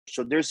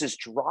So there's this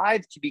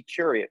drive to be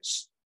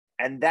curious.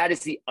 And that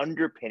is the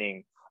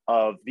underpinning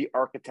of the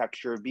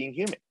architecture of being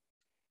human.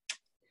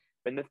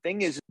 And the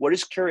thing is, what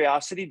does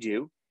curiosity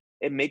do?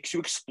 It makes you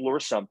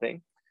explore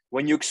something.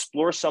 When you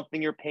explore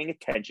something, you're paying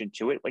attention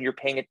to it. When you're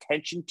paying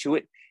attention to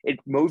it, it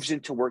moves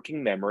into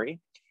working memory.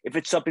 If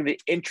it's something that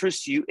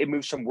interests you, it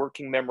moves from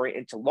working memory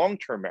into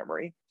long-term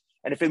memory.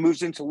 And if it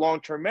moves into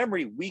long-term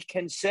memory, we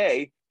can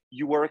say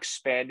you are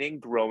expanding,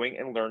 growing,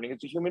 and learning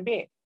as a human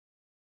being.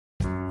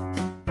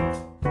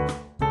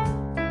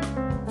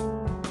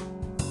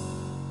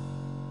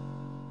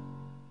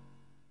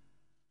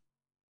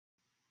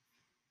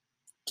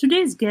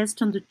 Today's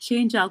guest on the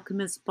Change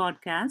Alchemist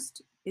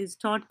podcast is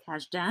Todd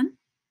Kashdan,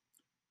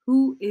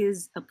 who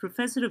is a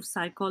professor of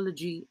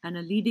psychology and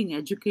a leading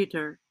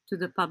educator to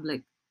the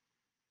public.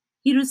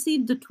 He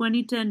received the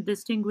 2010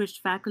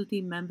 Distinguished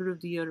Faculty Member of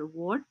the Year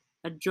Award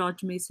at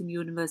George Mason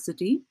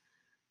University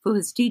for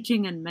his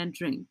teaching and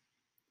mentoring.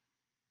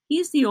 He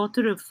is the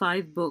author of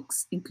 5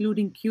 books,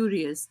 including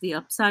Curious, The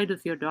Upside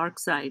of Your Dark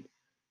Side,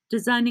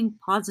 Designing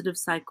Positive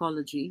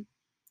Psychology,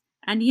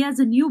 and he has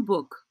a new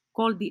book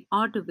called The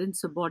Art of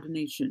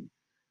Insubordination,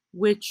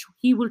 which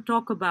he will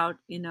talk about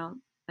in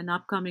an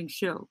upcoming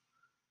show.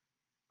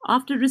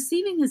 After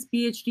receiving his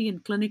PhD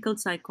in clinical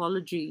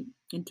psychology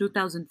in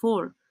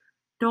 2004,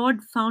 Todd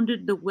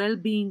founded the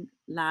Wellbeing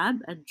Lab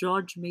at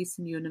George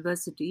Mason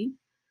University,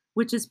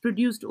 which has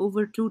produced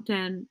over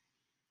 210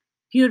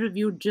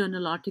 peer-reviewed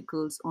journal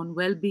articles on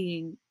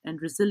well-being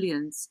and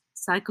resilience,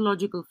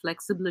 psychological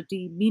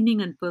flexibility,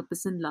 meaning and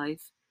purpose in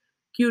life,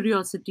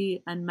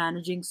 curiosity, and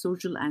managing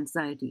social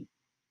anxiety.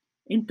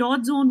 In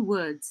Todd's own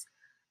words,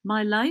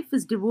 my life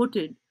is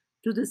devoted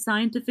to the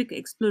scientific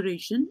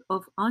exploration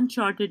of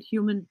uncharted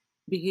human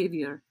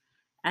behavior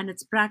and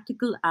its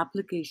practical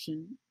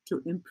application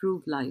to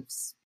improve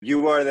lives.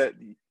 You are the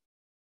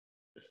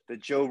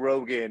Joe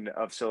Rogan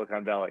of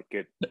Silicon Valley.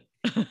 Good.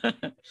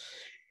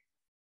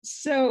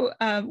 So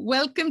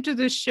welcome to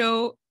the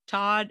show,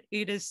 Todd.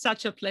 It is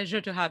such a pleasure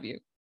to have you.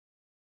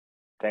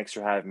 Thanks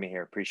for having me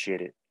here.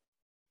 Appreciate it.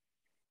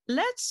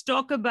 Let's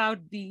talk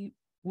about the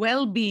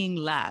Wellbeing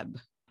Lab.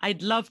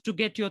 I'd love to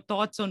get your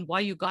thoughts on why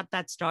you got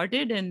that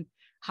started and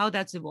how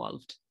that's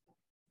evolved.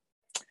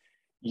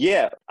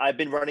 Yeah, I've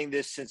been running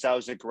this since I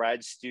was a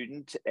grad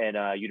student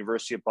at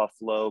University of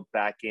Buffalo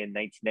back in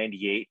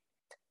 1998.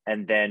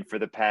 And then for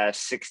the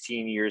past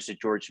 16 years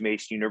at George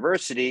Mason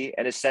University.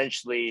 And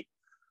essentially,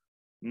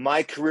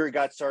 my career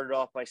got started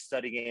off by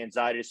studying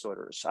anxiety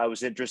disorders. I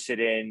was interested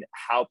in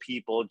how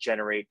people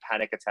generate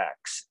panic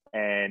attacks.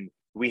 And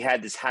we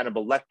had this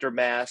Hannibal Lecter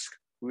mask.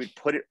 We would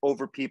put it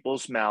over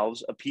people's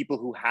mouths of people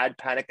who had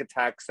panic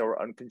attacks that were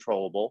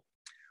uncontrollable.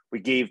 We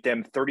gave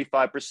them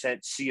 35%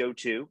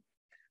 CO2,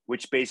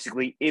 which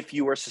basically, if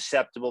you are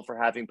susceptible for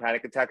having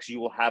panic attacks, you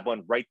will have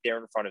one right there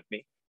in front of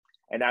me.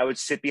 And I would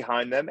sit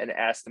behind them and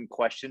ask them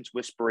questions,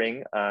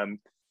 whispering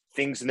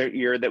things in their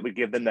ear that would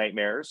give them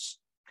nightmares.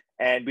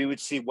 And we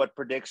would see what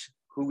predicts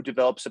who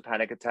develops a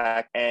panic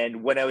attack.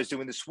 And when I was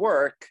doing this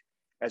work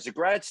as a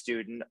grad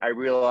student, I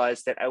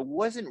realized that I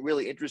wasn't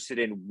really interested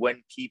in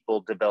when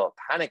people develop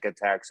panic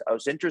attacks. I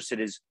was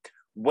interested in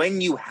when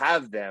you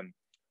have them,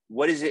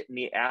 what is it in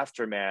the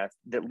aftermath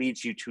that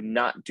leads you to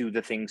not do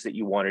the things that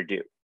you want to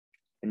do?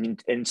 And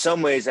in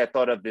some ways, I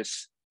thought of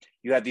this,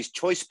 you have these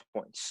choice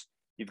points.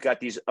 You've got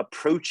these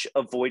approach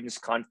avoidance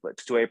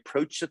conflicts. Do I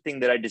approach the thing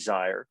that I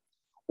desire?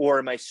 Or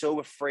am I so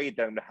afraid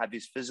that I'm going to have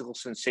these physical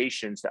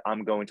sensations that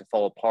I'm going to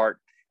fall apart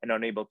and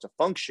unable to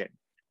function?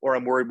 Or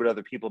I'm worried what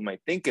other people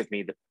might think of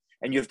me.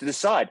 And you have to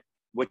decide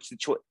what's the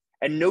choice.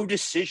 And no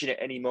decision at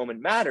any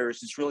moment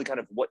matters. It's really kind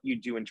of what you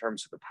do in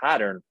terms of the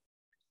pattern.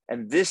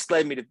 And this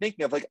led me to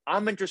thinking of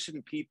I'm interested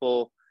in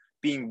people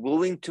being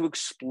willing to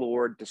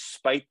explore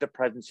despite the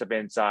presence of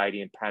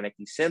anxiety and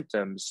panicky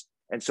symptoms.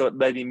 And so it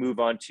led me move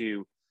on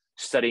to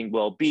studying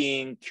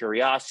well-being,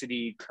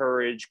 curiosity,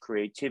 courage,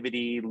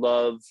 creativity,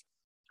 love,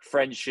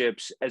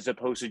 friendships, as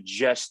opposed to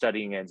just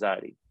studying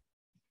anxiety.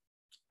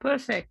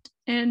 Perfect.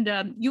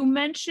 And you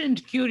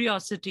mentioned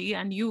curiosity,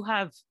 and you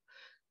have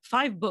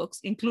 5 books,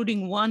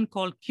 including one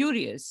called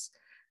Curious.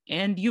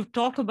 And you've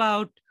talked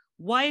about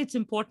why it's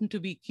important to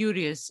be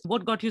curious.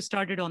 What got you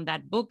started on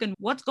that book, and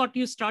what's got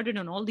you started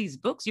on all these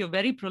books? You're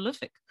very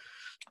prolific.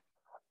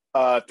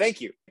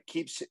 Thank you.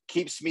 It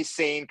keeps me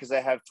sane because I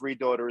have 3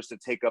 daughters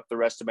that take up the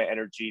rest of my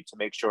energy to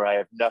make sure I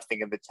have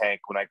nothing in the tank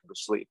when I go to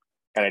sleep,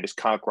 and I just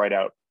conk right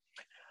out.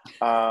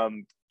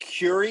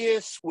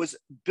 Curious was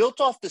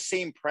built off the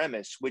same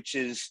premise, which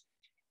is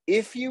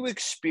if you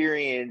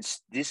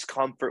experience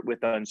discomfort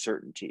with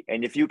uncertainty,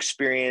 and if you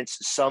experience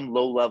some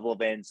low level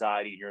of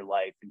anxiety in your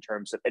life in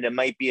terms of, and it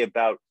might be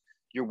about,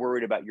 you're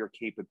worried about your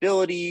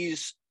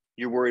capabilities,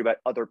 you're worried about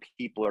other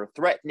people are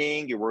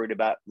threatening, you're worried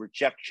about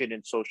rejection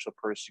and social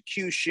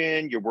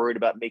persecution, you're worried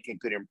about making a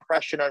good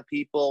impression on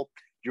people,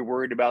 you're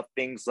worried about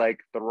things like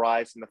the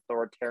rise in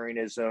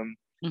authoritarianism,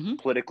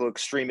 political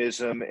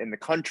extremism in the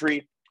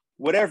country,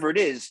 whatever it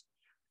is,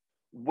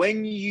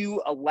 when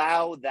you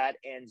allow that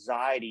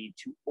anxiety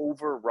to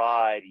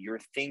override your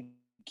thinking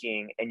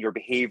thinking and your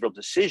behavioral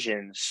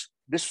decisions.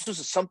 This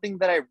was something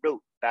that I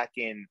wrote back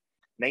in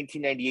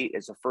 1998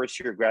 as a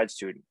first-year grad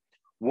student.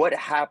 What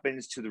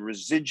happens to the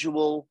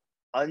residual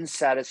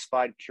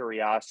unsatisfied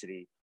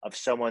curiosity of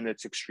someone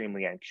that's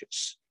extremely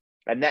anxious?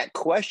 And that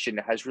question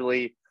has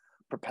really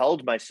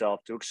propelled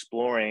myself to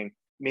exploring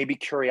maybe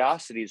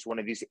curiosity is one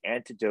of these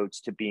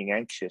antidotes to being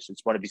anxious.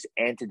 It's one of these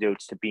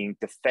antidotes to being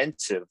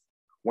defensive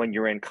when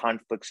you're in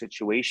conflict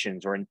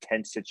situations or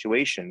intense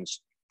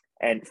situations.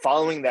 And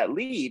following that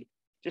lead,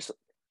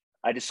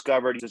 I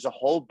discovered there's a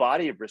whole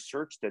body of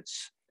research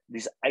that's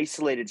these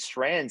isolated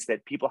strands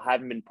that people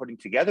haven't been putting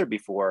together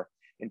before,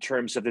 in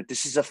terms of that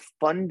this is a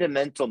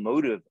fundamental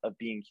motive of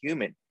being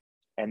human,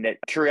 and that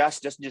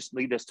curiosity doesn't just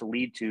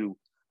lead to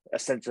a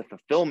sense of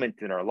fulfillment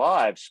in our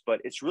lives, but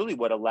it's really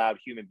what allowed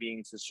human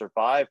beings to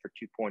survive for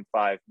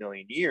 2.5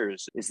 million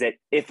years. Is that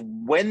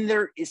when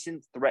there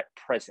isn't threat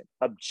present,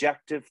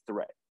 objective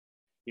threat,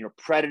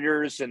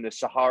 predators in the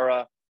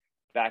Sahara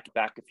back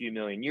a few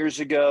million years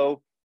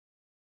ago,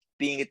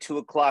 being at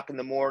 2:00 in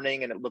the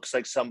morning and it looks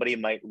like somebody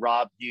might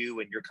rob you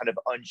and you're kind of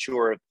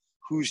unsure of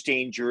who's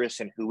dangerous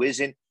and who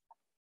isn't.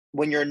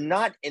 When you're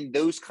not in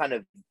those kind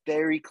of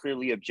very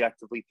clearly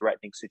objectively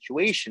threatening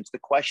situations, the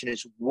question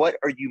is, what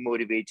are you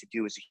motivated to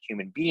do as a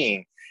human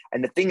being?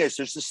 And the thing is,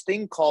 there's this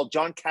thing called,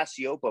 John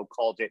Cacioppo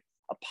called it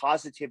a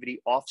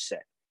positivity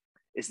offset,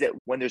 is that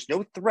when there's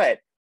no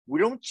threat, we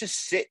don't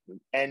just sit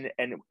and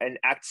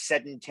act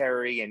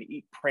sedentary and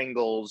eat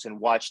Pringles and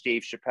watch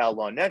Dave Chappelle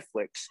on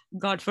Netflix.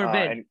 God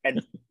forbid.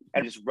 And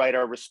just write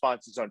our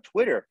responses on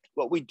Twitter.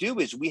 What we do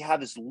is we have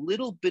this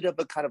little bit of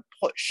a kind of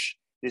push,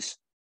 this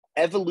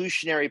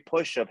evolutionary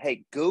push of,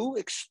 hey, go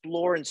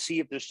explore and see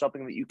if there's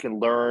something that you can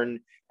learn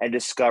and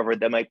discover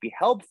that might be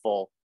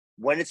helpful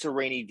when it's a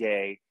rainy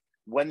day,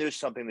 when there's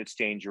something that's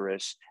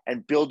dangerous,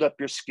 and build up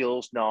your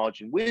skills, knowledge,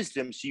 and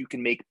wisdom so you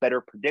can make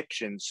better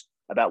predictions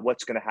about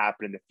what's going to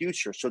happen in the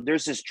future. So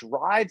there's this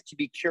drive to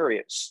be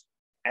curious,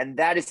 and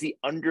that is the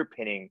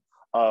underpinning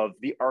of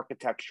the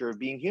architecture of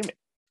being human.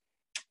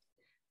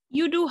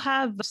 You do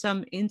have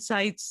some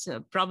insights,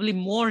 probably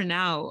more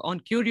now, on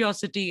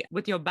curiosity.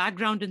 With your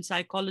background in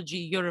psychology,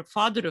 you're a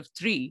father of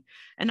 3.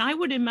 And I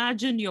would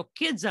imagine your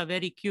kids are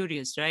very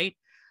curious, right?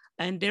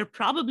 And they're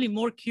probably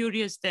more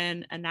curious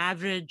than an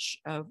average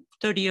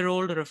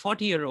 30-year-old or a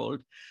 40-year-old.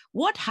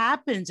 What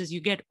happens as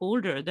you get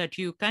older that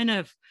you kind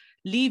of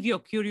leave your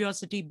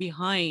curiosity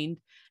behind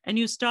and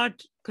you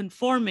start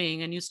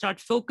conforming and you start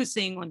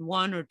focusing on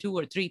 1 or 2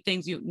 or 3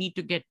 things you need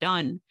to get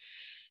done?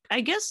 I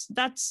guess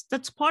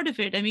that's part of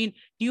it. I mean,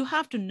 do you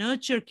have to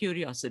nurture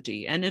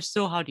curiosity? And if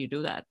so, how do you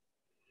do that?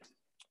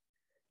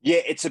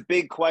 Yeah, it's a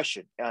big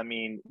question. I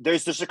mean,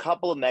 there's a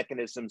couple of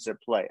mechanisms at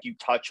play. You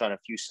touch on a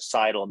few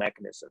societal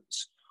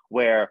mechanisms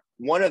where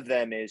one of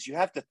them is you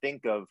have to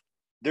think of,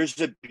 there's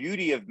the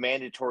beauty of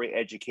mandatory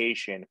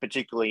education,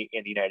 particularly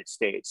in the United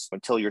States,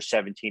 until you're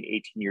 17,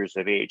 18 years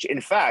of age. In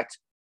fact,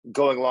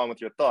 going along with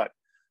your thought,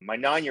 my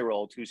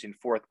 9-year-old who's in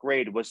 4th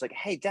grade was like,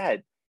 hey,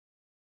 Dad,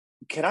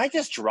 can I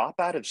just drop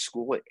out of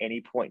school at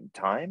any point in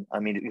time? I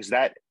mean, is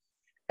that,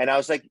 and I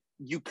was like,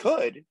 you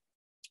could,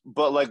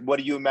 but like, what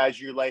do you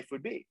imagine your life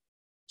would be?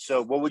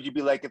 So what would you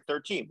be like at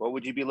 13? What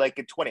would you be like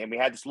at 20? And we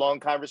had this long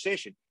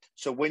conversation.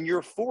 So when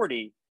you're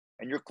 40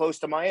 and you're close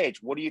to my age,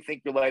 what do you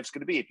think your life's going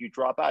to be if you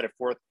drop out at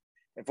 4th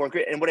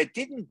grade? And what I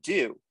didn't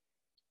do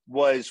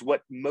was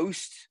what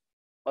most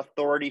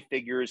authority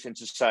figures in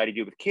society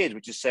do with kids,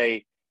 which is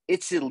say,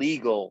 it's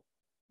illegal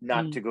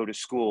not to go to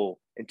school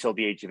until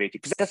the age of 18,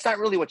 because that's not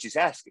really what she's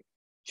asking.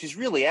 She's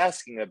really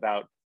asking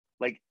about,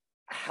 like,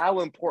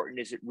 how important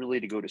is it really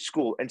to go to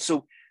school? And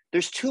so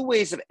there's 2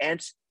 ways of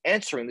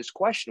answering this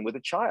question with a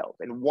child.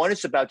 And one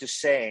is about just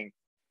saying,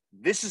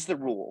 this is the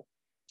rule,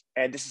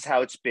 and this is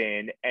how it's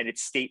been, and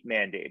it's state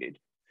mandated.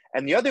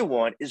 And the other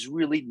one is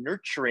really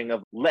nurturing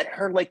of, let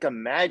her like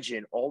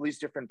imagine all these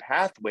different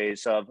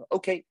pathways of,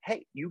 okay,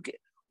 hey,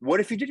 what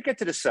if you did get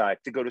to decide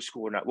to go to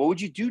school or not? What would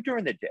you do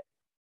during the day?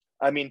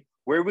 I mean,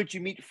 where would you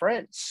meet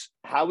friends?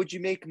 How would you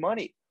make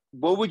money?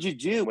 What would you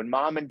do when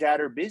mom and dad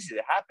are busy?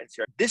 That happens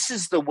here. This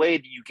is the way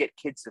that you get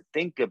kids to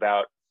think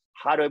about,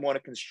 how do I want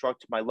to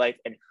construct my life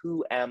and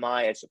who am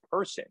I as a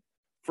person?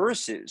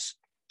 Versus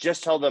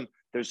just tell them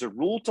there's a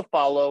rule to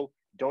follow.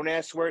 Don't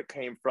ask where it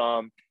came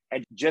from.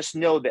 And just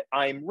know that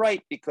I'm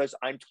right because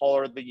I'm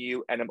taller than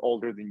you and I'm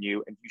older than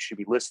you and you should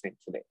be listening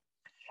to me.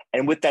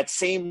 And with that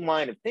same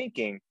line of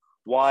thinking,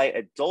 why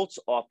adults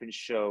often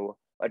show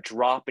a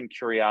drop in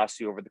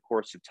curiosity over the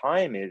course of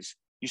time is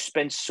you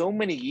spend so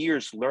many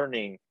years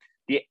learning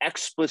the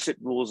explicit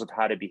rules of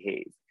how to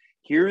behave.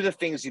 Here are the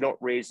things you don't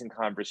raise in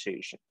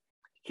conversation.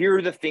 Here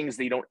are the things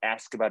that you don't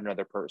ask about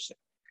another person.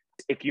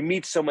 If you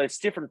meet someone that's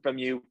different from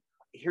you,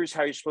 here's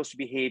how you're supposed to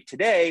behave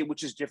today,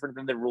 which is different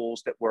than the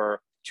rules that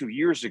were 2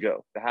 years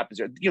ago. That happens.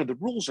 The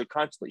rules are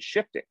constantly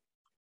shifting.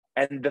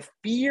 And the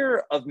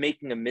fear of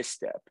making a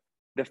misstep,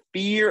 the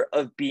fear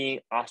of being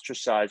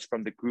ostracized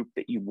from the group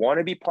that you want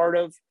to be part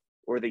of,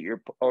 or that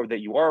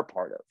you are a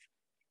part of,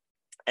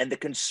 and the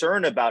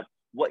concern about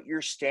what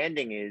your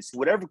standing is,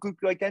 whatever group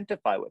you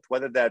identify with,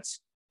 whether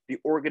that's the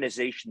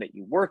organization that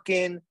you work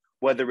in,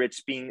 whether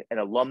it's being an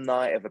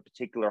alumni of a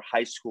particular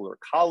high school or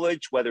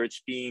college, whether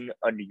it's being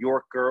a New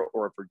Yorker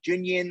or a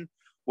Virginian,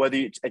 whether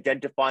it's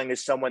identifying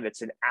as someone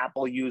that's an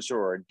Apple user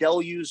or a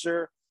Dell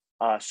user,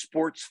 a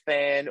sports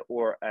fan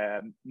or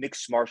a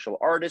mixed martial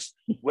artist,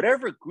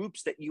 whatever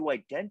groups that you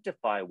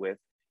identify with,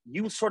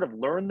 you sort of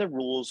learn the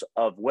rules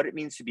of what it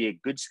means to be a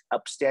good,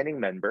 upstanding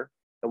member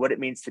and what it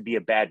means to be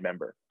a bad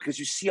member, because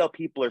you see how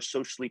people are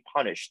socially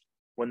punished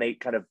when they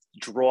kind of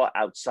draw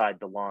outside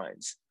the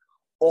lines.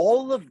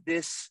 All of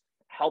this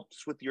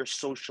helps with your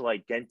social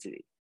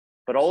identity,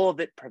 but all of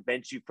it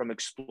prevents you from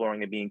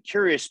exploring and being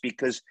curious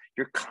because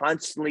you're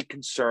constantly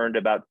concerned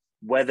about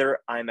whether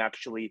I'm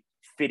actually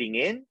fitting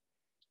in,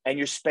 and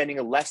you're spending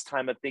less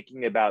time of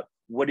thinking about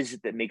what is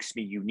it that makes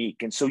me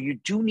unique. And so you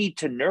do need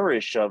to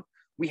nourish of,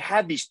 we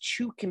have these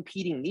two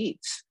competing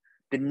needs,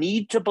 the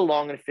need to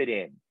belong and fit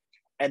in,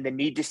 and the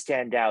need to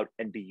stand out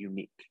and be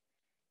unique.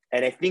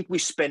 And I think we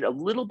spend a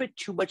little bit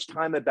too much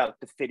time about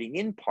the fitting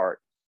in part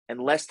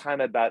and less time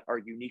about our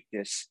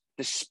uniqueness,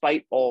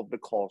 despite all of the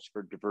calls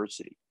for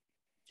diversity.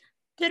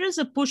 There is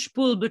a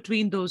push-pull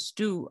between those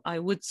two, I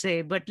would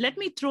say, but let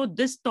me throw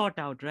this thought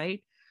out,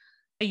 right?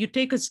 You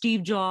take a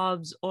Steve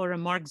Jobs or a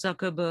Mark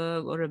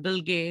Zuckerberg or a Bill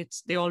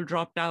Gates, they all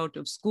dropped out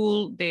of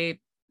school. They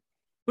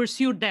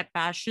pursued their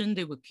passion.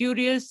 They were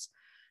curious.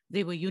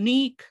 They were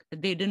unique.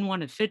 They didn't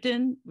want to fit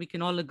in. We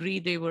can all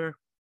agree they were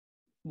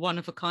one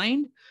of a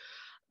kind,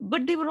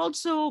 but they were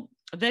also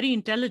very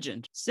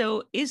intelligent.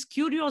 So is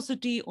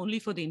curiosity only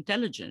for the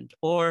intelligent,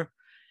 or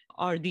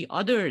are the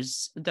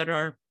others that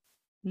are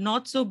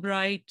not so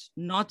bright,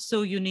 not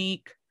so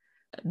unique,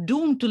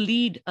 doomed to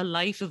lead a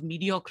life of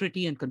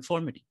mediocrity and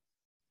conformity?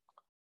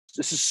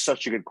 This is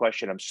such a good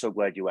question. I'm so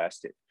glad you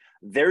asked it.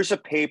 There's a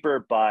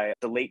paper by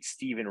the late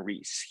Stephen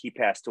Rees. He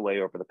passed away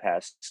over the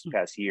past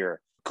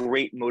year.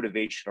 Great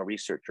motivational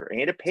researcher. And he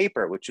had a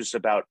paper which was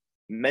about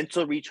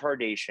mental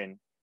retardation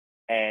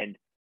and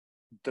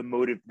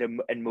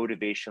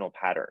motivational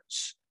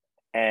patterns.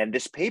 And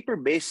this paper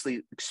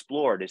basically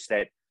explored is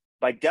that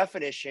by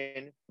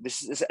definition,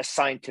 this is a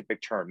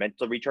scientific term,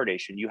 mental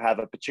retardation, you have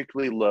a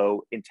particularly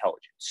low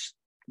intelligence.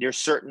 There's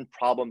certain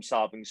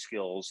problem-solving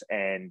skills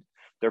and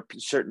there are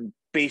certain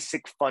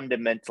basic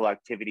fundamental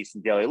activities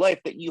in daily life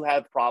that you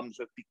have problems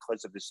with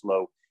because of this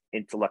low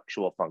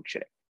intellectual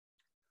functioning.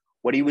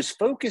 What he was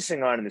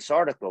focusing on in this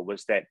article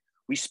was that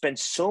we spend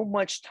so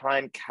much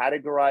time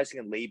categorizing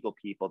and label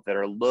people that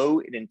are low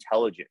in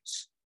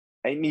intelligence.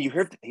 I mean,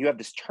 you have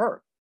this term,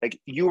 like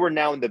you are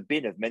now in the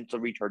bin of mental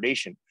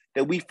retardation,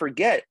 that we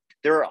forget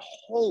there's a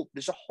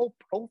whole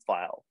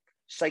profile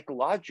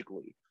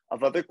psychologically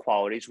of other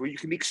qualities where you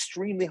can be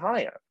extremely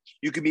high on.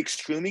 You can be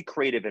extremely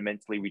creative and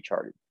mentally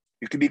retarded.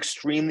 You can be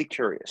extremely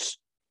curious.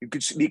 You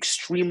could be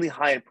extremely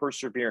high in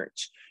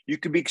perseverance. You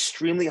could be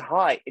extremely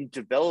high in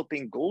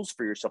developing goals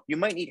for yourself. You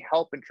might need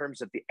help in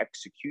terms of the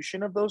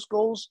execution of those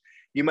goals.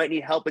 You might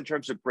need help in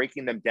terms of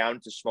breaking them down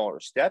to smaller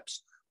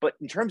steps. But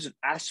in terms of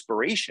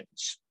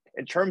aspirations,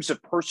 in terms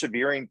of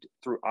persevering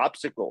through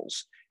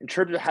obstacles, in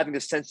terms of having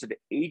a sense of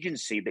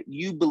agency that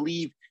you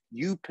believe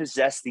you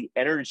possess the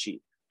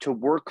energy to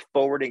work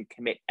forward and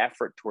commit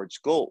effort towards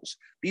goals,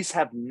 these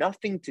have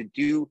nothing to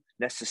do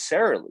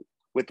necessarily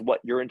with what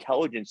your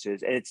intelligence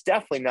is. And it's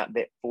definitely not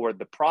that for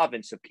the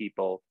province of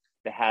people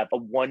that have a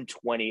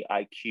 120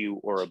 IQ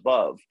or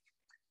above.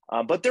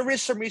 But there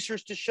is some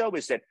research to show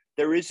is that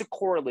there is a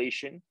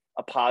correlation,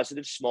 a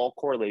positive small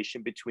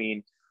correlation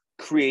between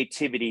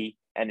creativity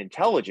and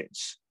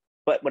intelligence.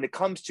 But when it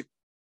comes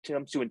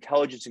to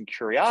intelligence and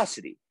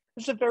curiosity,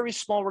 there's a very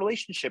small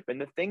relationship.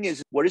 And the thing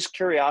is, what does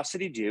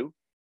curiosity do?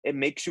 It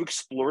makes you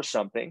explore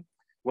something.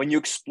 When you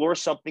explore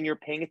something, you're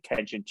paying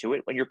attention to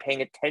it. When you're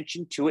paying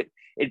attention to it,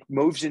 it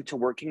moves into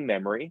working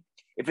memory.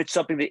 If it's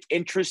something that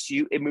interests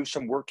you, it moves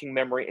from working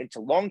memory into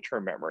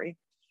long-term memory.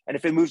 And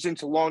if it moves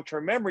into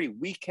long-term memory,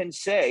 we can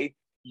say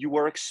you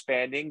are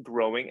expanding,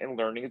 growing, and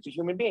learning as a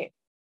human being.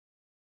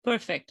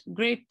 Perfect.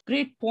 Great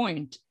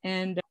point.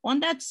 And on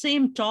that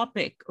same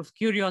topic of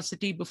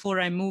curiosity, before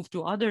I move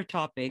to other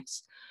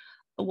topics,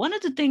 one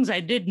of the things I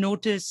did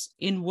notice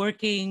in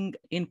working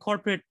in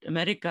corporate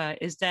America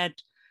is that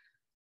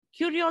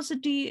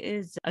curiosity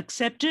is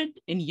accepted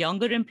in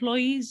younger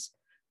employees,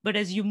 but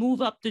as you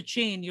move up the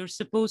chain, you're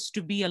supposed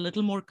to be a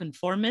little more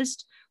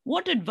conformist.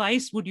 What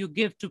advice would you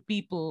give to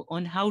people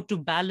on how to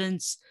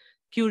balance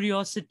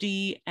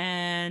curiosity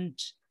and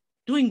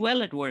doing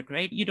well at work,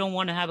 right? You don't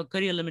want to have a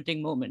career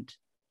limiting moment.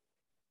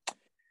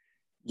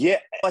 Yeah,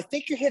 I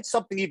think you hit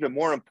something even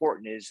more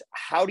important is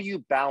how do you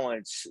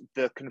balance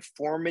the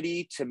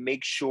conformity to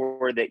make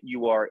sure that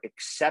you are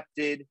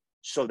accepted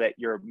so that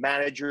your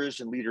managers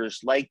and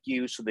leaders like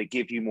you, so they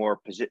give you more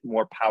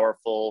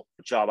powerful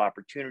job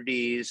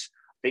opportunities.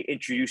 They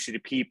introduce you to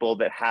people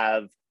that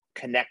have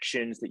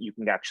connections that you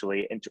can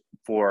actually,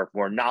 for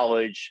more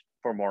knowledge,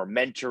 for more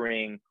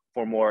mentoring,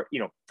 for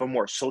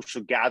more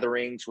social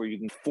gatherings where you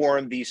can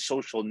form these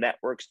social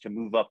networks to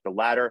move up the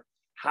ladder.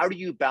 How do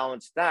you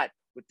balance that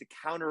with the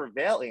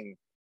countervailing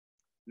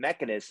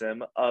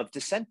mechanism of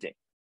dissenting?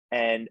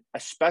 And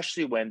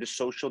especially when the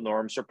social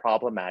norms are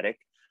problematic,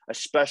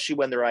 especially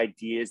when there are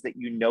ideas that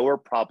you know are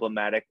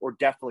problematic, or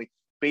definitely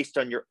based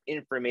on your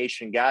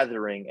information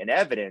gathering and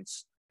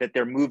evidence that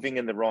they're moving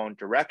in the wrong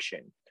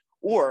direction,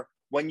 or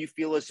when you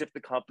feel as if the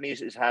company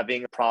is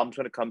having problems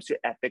when it comes to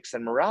ethics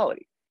and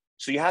morality.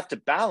 So you have to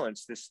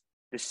balance this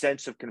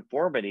sense of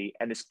conformity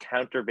and this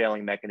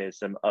countervailing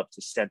mechanism of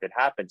dissent that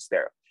happens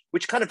there,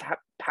 which kind of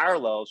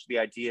parallels the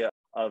idea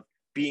of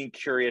being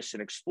curious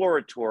and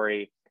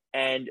exploratory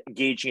and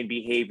engaging in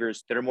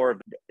behaviors that are more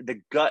of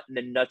the gut and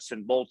the nuts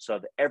and bolts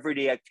of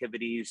everyday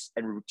activities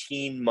and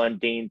routine,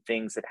 mundane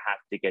things that have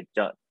to get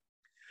done.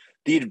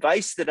 The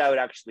advice that I would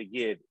actually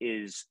give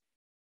is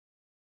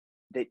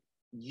that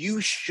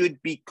you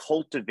should be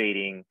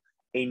cultivating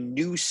a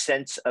new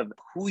sense of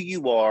who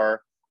you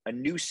are, a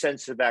new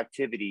sense of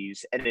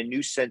activities, and a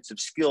new sense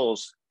of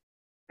skills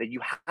that you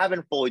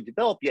haven't fully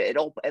developed yet at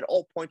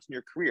all points in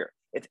your career.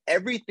 If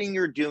everything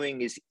you're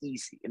doing is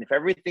easy, and if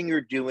everything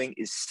you're doing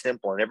is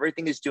simple, and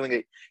everything is doing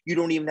it, you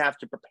don't even have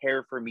to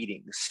prepare for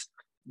meetings,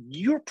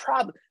 these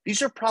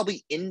are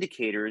probably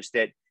indicators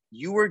that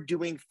you are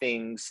doing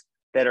things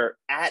that are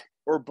at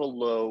or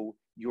below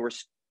your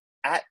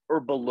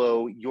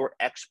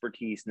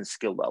expertise and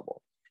skill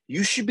level.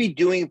 You should be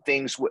doing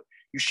things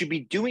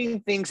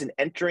and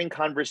entering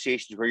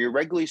conversations where you're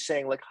regularly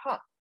saying like,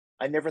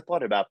 I never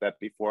thought about that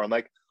before. I'm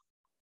like,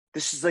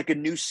 this is like a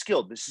new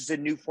skill. This is a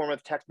new form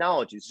of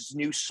technology. This is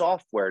new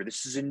software.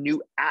 This is a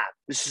new app.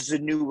 This is a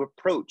new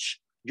approach.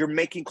 You're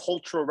making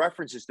cultural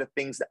references to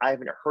things that I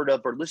haven't heard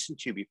of or listened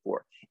to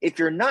before. If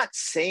you're not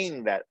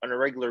saying that on a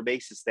regular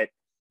basis, that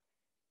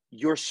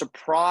you're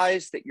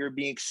surprised that you're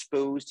being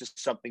exposed to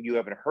something you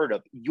haven't heard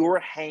of, you're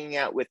hanging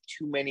out with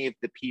too many of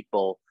the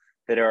people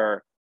that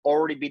are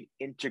already been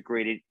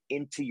integrated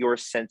into your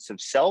sense of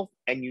self,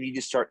 and you need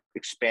to start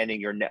expanding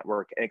your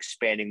network and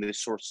expanding the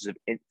sources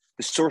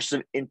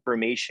of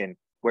information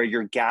where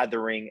you're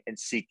gathering and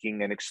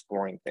seeking and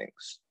exploring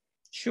things.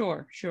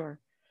 Sure.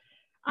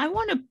 I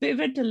want to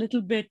pivot a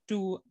little bit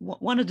to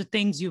one of the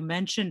things you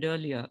mentioned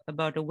earlier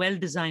about a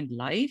well-designed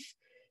life.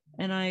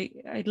 And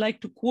I'd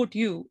like to quote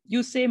you.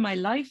 You say, "My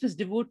life is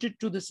devoted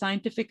to the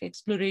scientific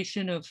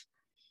exploration of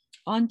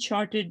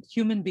uncharted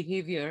human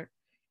behavior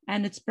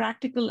and its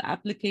practical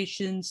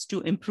applications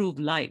to improve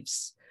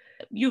lives."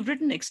 You've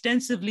written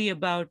extensively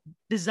about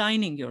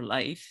designing your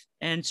life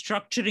and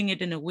structuring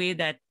it in a way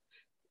that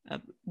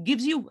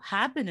gives you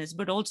happiness,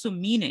 but also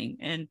meaning.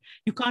 And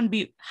you can't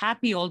be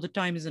happy all the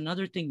time is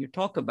another thing you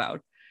talk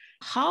about.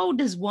 How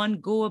does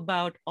one go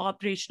about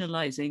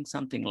operationalizing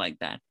something like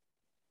that?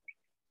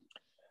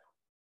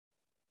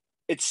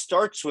 It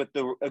starts with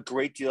a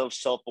great deal of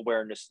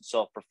self-awareness and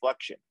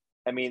self-reflection.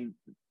 I mean,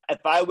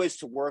 if I was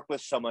to work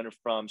with someone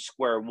from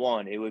square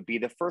one, it would be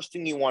the first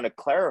thing you want to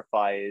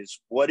clarify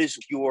is, what is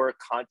your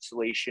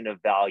constellation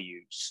of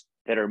values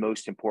that are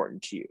most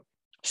important to you?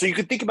 So you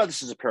could think about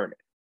this as a pyramid,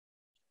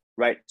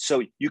 right?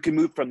 So you can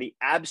move from the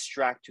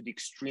abstract to the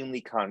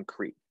extremely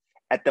concrete.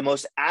 At the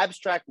most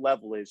abstract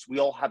level is, we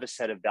all have a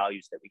set of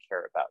values that we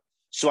care about.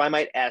 So I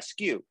might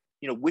ask you,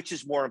 which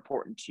is more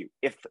important to you?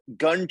 If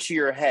gun to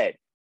your head,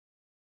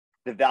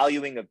 the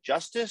valuing of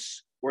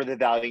justice or the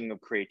valuing of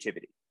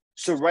creativity?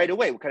 So right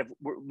away,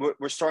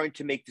 we're starting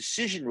to make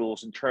decision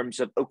rules in terms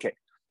of, okay,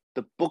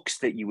 the books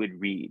that you would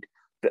read,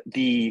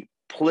 the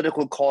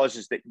political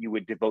causes that you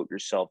would devote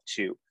yourself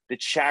to, the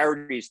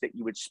charities that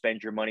you would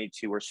spend your money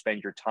to or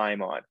spend your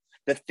time on,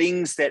 the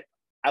things that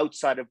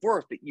outside of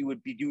work that you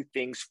would do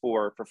things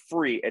for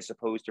free as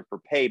opposed to for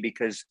pay,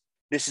 because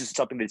this is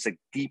something that's like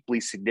deeply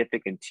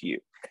significant to you.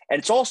 And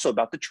it's also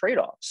about the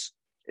trade-offs,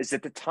 is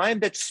that the time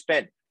that's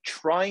spent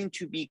trying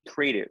to be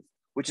creative,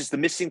 which is the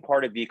missing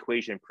part of the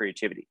equation of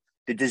creativity,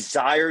 the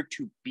desire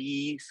to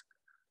be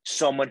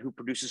someone who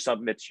produces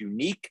something that's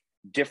unique,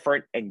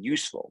 different, and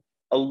useful,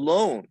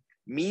 alone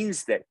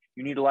means that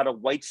you need a lot of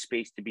white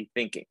space to be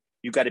thinking.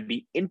 You got to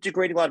be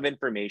integrating a lot of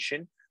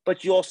information,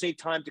 but you also need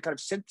time to kind of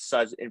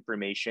synthesize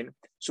information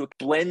so it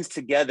blends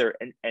together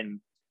and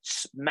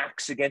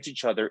smacks against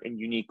each other in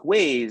unique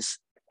ways.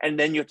 And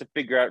then you have to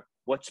figure out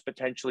what's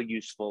potentially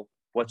useful,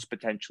 what's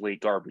potentially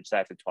garbage that I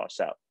have to toss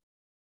out.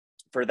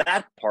 For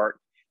that part,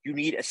 you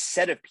need a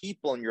set of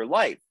people in your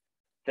life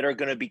that are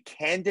going to be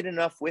candid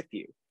enough with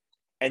you.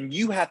 And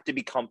you have to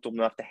be comfortable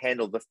enough to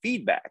handle the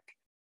feedback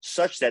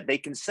such that they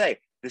can say,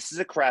 this is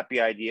a crappy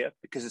idea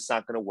because it's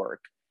not going to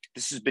work.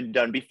 This has been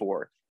done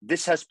before.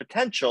 This has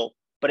potential,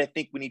 but I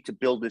think we need to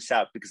build this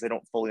out because I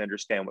don't fully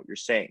understand what you're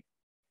saying.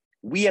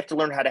 We have to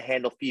learn how to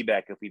handle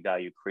feedback if we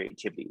value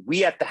creativity. We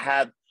have to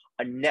have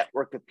a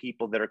network of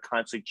people that are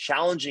constantly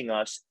challenging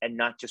us and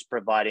not just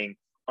providing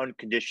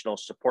unconditional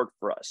support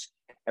for us.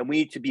 And we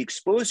need to be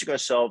exposing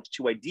ourselves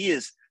to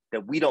ideas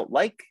that we don't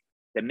like,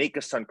 that make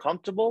us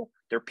uncomfortable.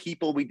 There are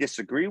people we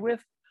disagree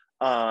with.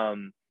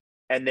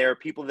 And there are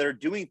people that are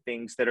doing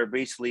things that are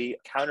basically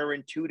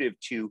counterintuitive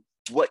to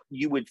what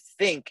you would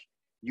think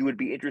you would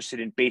be interested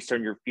in based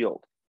on your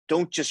field.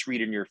 Don't just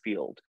read in your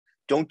field.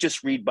 Don't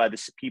just read by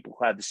the people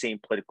who have the same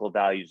political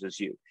values as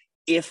you,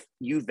 if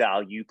you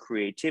value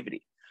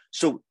creativity.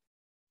 So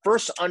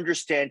first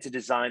understand to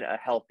design a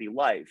healthy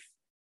life.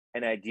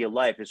 An ideal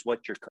life is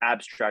what your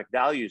abstract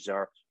values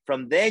are.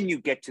 From then you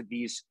get to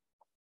these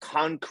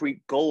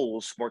concrete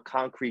goals, more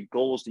concrete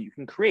goals that you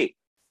can create.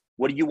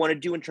 What do you want to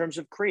do in terms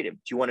of creative? Do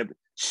you want to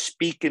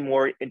speak in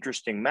more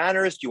interesting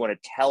manners? Do you want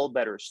to tell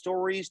better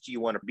stories? Do you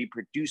want to be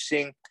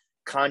producing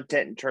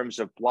content in terms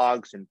of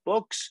blogs and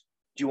books?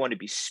 Do you want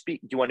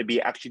to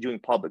be actually doing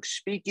public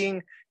speaking?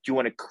 Do you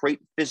want to create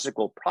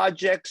physical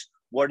projects?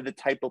 What are the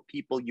type of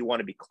people you want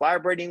to be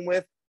collaborating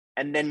with?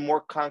 And then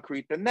more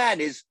concrete than that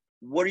is,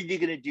 what are you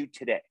going to do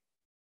today?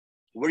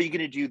 What are you going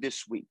to do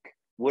this week?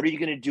 What are you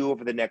going to do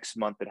over the next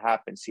month that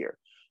happens here?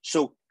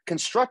 So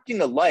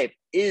constructing a life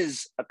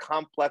is a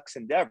complex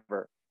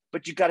endeavor,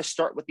 but you got to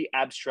start with the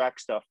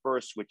abstract stuff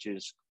first, which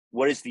is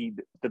what is the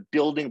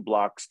building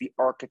blocks, the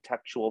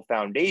architectural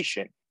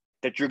foundation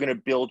that you're going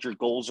to build your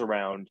goals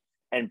around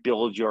and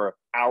build your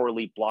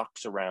hourly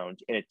blocks around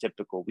in a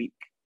typical week.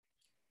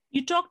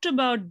 You talked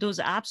about those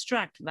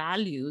abstract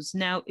values.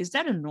 Now, is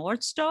that a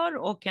North Star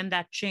or can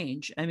that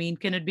change? I mean,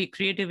 can it be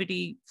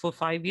creativity for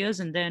 5 years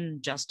and then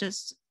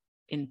justice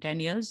in 10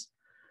 years?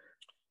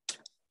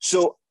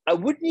 So I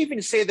wouldn't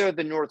even say they're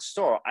the North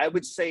Star. I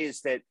would say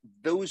is that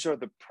those are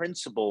the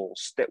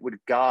principles that would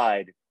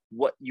guide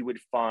what you would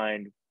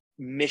find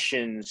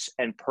missions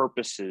and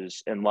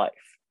purposes in life.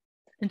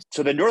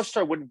 So the North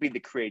Star wouldn't be the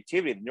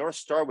creativity. The North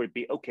Star would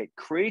be, okay,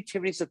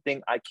 creativity is the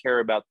thing I care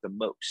about the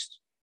most.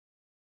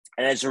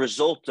 And as a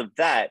result of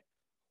that,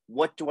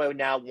 what do I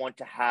now want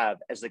to have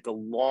as like a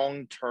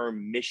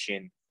long-term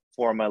mission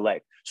for my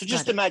life? So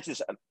just imagine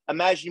this.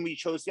 Imagine you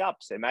chose the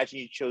opposite. Imagine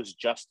you chose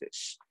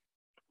justice.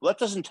 Well, that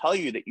doesn't tell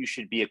you that you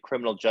should be a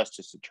criminal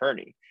justice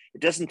attorney. It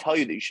doesn't tell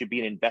you that you should be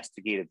an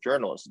investigative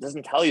journalist. It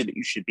doesn't tell you that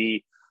you should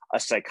be a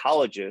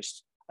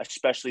psychologist,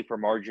 especially for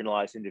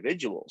marginalized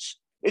individuals.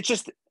 It's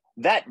just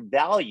that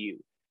value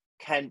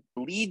can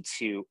lead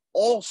to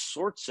all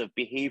sorts of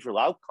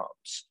behavioral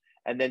outcomes.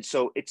 And then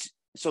so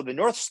the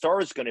North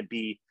Star is going to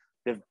be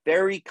the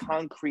very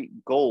concrete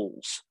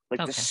goals,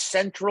 like the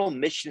central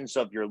missions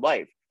of your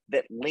life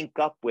that link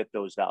up with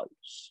those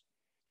values.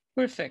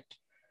 Perfect.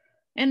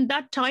 And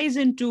that ties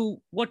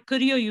into what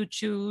career you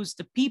choose,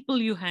 the people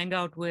you hang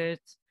out with,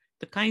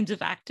 the kinds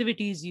of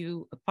activities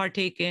you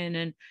partake in.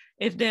 And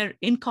if they're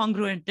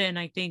incongruent, then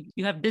I think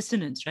you have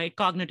dissonance, right?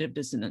 Cognitive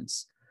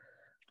dissonance.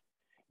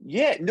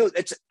 Yeah, no,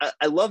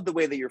 I love the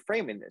way that you're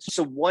framing this.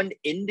 So one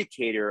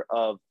indicator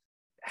of,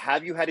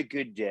 have you had a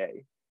good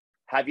day?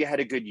 Have you had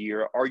a good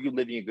year? Are you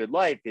living a good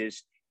life?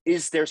 Is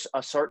there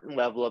a certain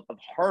level of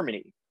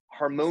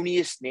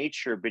harmonious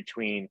nature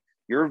between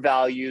your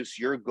values,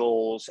 your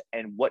goals,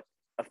 and what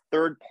a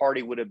third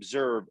party would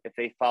observe if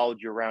they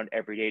followed you around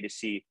every day to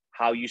see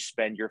how you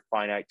spend your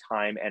finite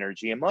time,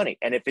 energy, and money?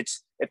 And if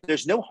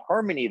there's no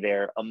harmony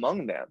there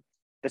among them,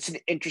 that's an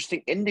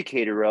interesting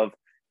indicator of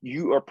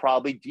you are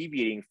probably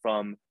deviating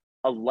from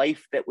a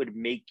life that would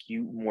make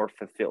you more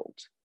fulfilled.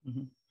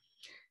 Mm-hmm.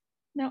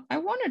 Now, I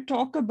want to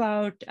talk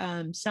about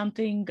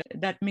something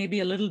that may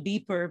be a little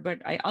deeper,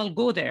 but I'll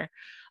go there.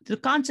 The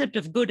concept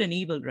of good and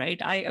evil, right?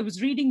 I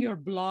was reading your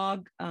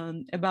blog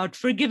about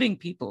forgiving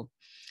people.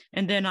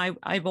 And then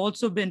I've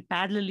also been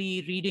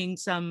parallelly reading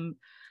some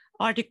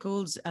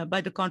articles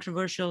by the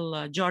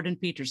controversial Jordan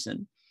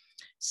Peterson.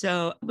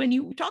 So when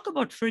you talk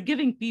about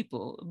forgiving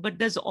people, but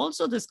there's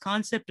also this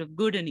concept of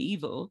good and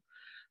evil,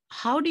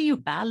 how do you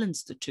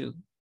balance the two?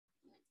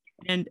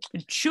 And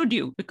should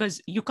you?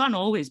 Because you can't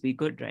always be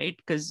good, right?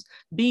 Because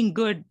being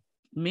good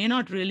may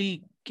not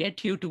really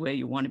get you to where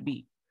you want to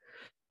be.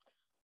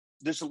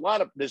 There's a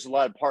lot of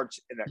parts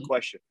in that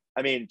question.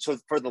 I mean, so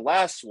for the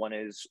last one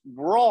is,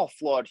 we're all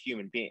flawed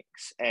human beings,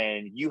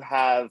 and you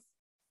have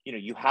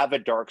a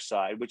dark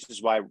side, which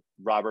is why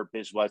Robert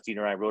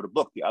Biswas-Diener and I wrote a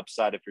book, The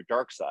Upside of Your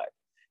Dark Side.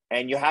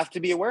 And you have to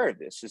be aware of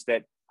this, is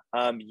that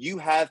you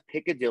have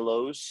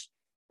picadillos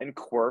and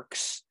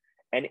quirks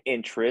and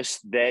interests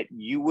that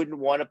you wouldn't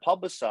want to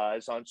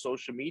publicize on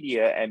social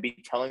media and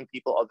be telling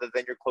people other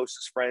than your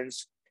closest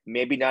friends,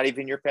 maybe not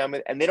even your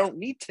family, and they don't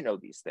need to know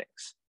these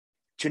things.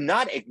 To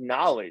not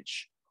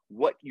acknowledge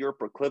what your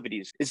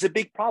proclivities is a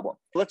big problem.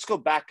 Let's go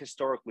back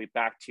historically,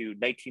 back to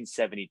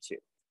 1972.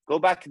 Go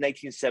back to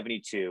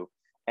 1972,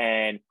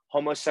 and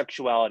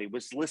homosexuality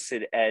was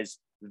listed as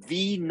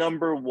the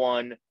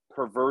 --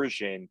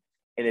 perversion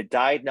in a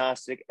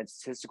diagnostic and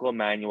statistical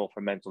manual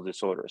for mental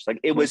disorders. Like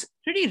it was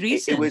pretty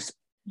recent. It was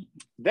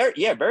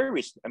very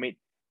recent. I mean,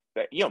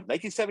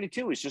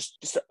 1972 is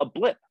just a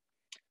blip.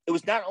 It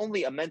was not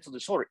only a mental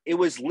disorder, it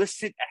was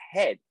listed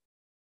ahead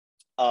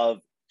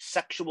of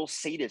sexual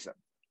sadism,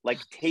 like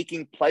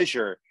taking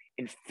pleasure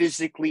in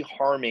physically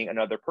harming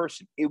another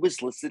person. It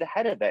was listed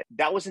ahead of that.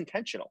 That was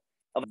intentional.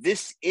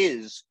 This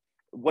is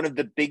one of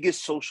the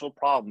biggest social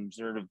problems,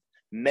 sort of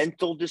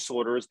mental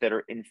disorders that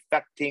are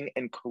infecting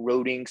and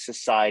corroding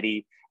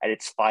society at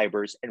its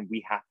fibers, and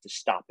we have to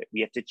stop it.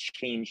 We have to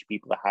change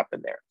people that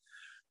happen there.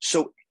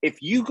 So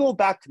if you go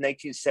back to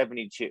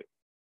 1972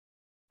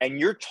 and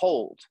you're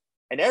told,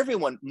 and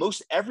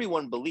most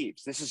everyone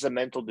believes this is a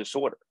mental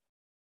disorder,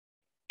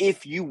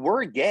 if you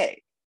were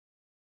gay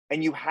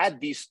and you had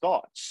these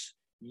thoughts,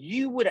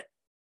 you would,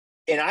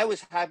 and I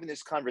was having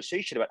this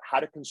conversation about how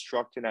to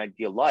construct an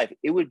ideal life,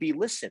 it would be,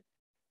 listen,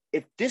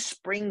 if this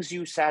brings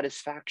you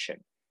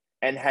satisfaction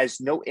and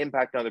has no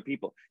impact on other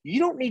people, you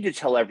don't need to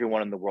tell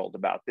everyone in the world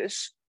about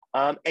this.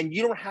 And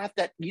you don't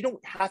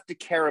have to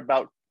care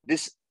about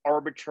this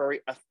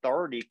arbitrary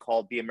authority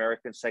called the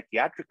American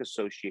Psychiatric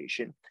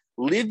Association.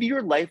 Live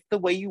your life the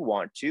way you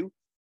want to.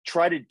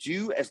 Try to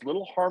do as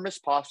little harm as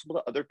possible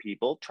to other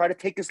people. Try to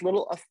take as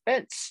little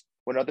offense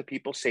when other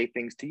people say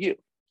things to you.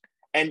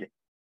 And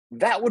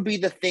that would be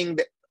the thing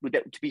that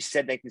to be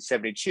said in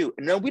 1972.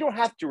 And no, we don't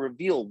have to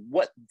reveal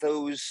what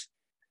those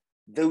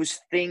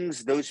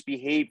things, those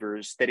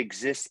behaviors that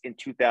exist in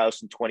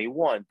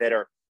 2021 that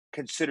are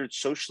considered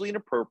socially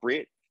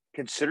inappropriate,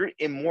 considered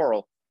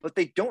immoral, but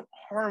they don't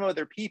harm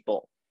other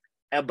people,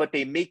 but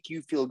they make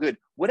you feel good.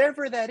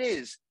 Whatever that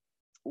is,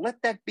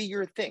 let that be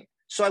your thing.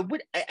 So I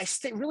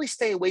really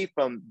stay away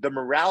from the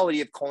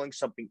morality of calling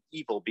something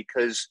evil,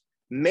 because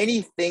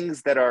many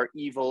things that are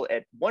evil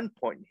at one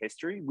point in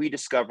history, we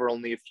discover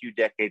only a few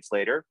decades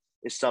later,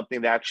 is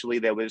something that actually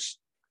there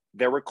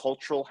were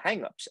cultural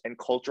hangups, and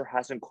culture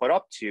hasn't caught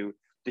up to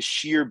the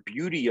sheer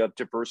beauty of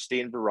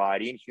diversity and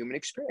variety in human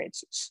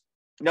experiences.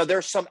 Now, there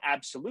are some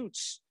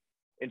absolutes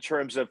in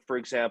terms of, for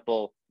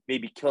example,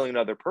 maybe killing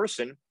another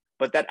person,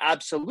 but that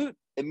absolute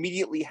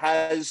immediately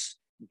has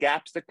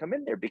gaps that come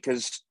in there,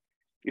 because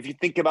if you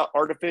think about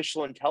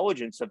artificial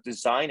intelligence of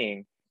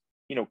designing,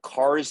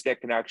 cars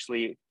that can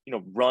actually,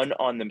 run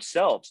on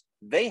themselves,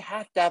 they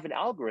have to have an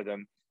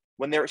algorithm.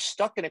 When they're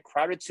stuck in a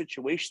crowded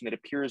situation that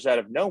appears out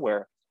of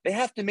nowhere, they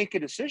have to make a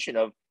decision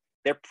of,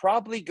 they're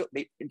probably,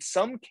 in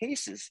some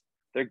cases,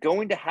 they're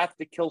going to have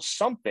to kill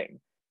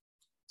something.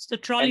 It's the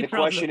trolley and the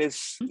problem. question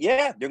is,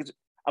 yeah,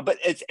 but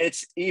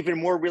it's even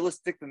more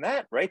realistic than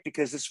that, right?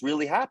 Because this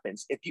really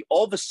happens. If you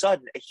all of a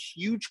sudden a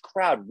huge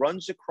crowd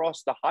runs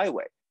across the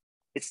highway,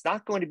 it's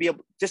not going to be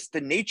able, just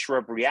the nature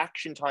of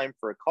reaction time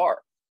for a car,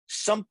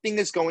 something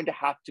is going to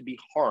have to be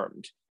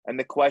harmed. And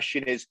the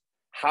question is,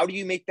 how do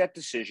you make that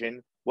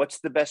decision? What's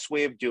the best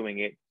way of doing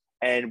it?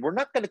 And we're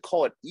not going to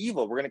call it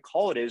evil. We're going to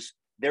call it as,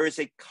 there is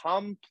a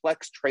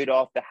complex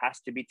trade-off that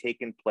has to be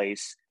taken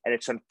place. And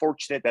it's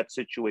unfortunate that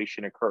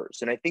situation occurs.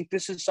 And I think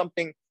this is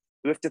something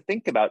we have to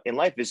think about in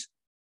life, is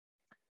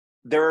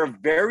there are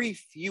very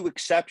few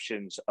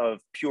exceptions of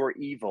pure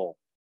evil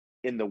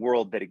in the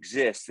world that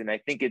exists. And I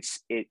think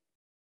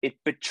it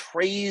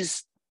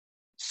betrays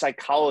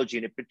psychology,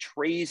 and it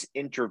betrays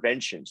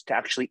interventions to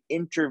actually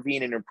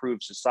intervene and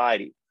improve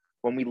society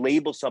when we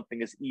label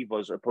something as evil,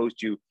 as opposed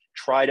to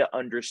try to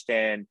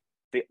understand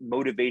the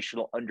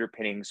motivational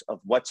underpinnings of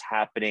what's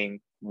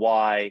happening,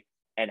 why,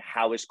 and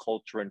how is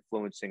culture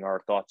influencing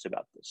our thoughts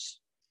about this.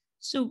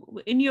 So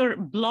in your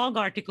blog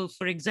article,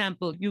 for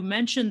example, you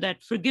mentioned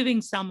that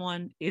forgiving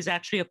someone is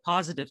actually a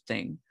positive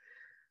thing.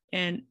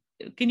 And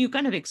can you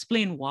kind of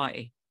explain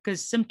why?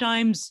 Because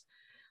sometimes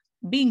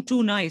being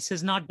too nice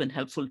has not been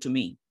helpful to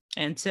me.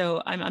 And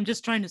so I'm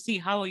just trying to see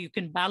how you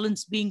can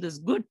balance being this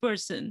good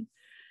person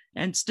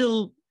and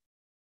still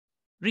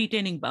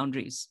retaining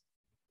boundaries.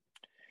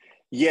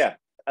 Yeah,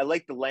 I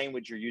like the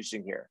language you're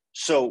using here.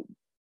 So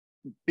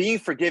being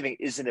forgiving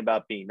isn't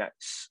about being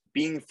nice.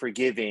 Being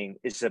forgiving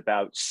is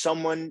about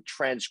someone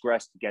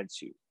transgressed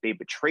against you. They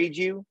betrayed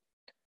you.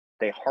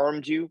 They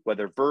harmed you,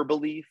 whether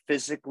verbally,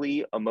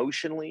 physically,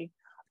 emotionally.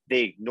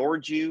 They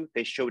ignored you.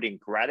 They showed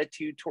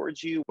ingratitude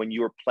towards you when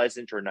you were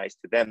pleasant or nice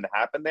to them. That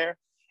happened there.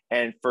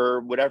 And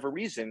for whatever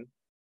reason,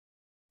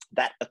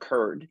 that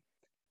occurred.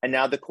 And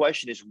now the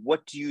question is,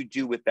 what do you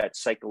do with that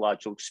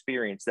psychological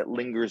experience that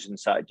lingers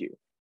inside you?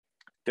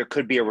 There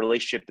could be a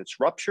relationship that's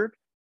ruptured.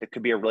 There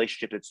could be a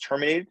relationship that's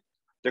terminated.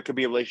 There could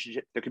be a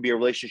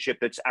relationship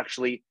that's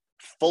actually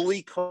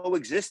fully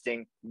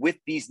coexisting with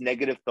these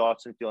negative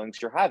thoughts and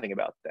feelings you're having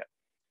about them.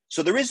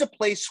 So there is a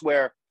place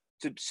where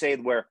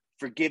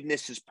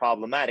forgiveness is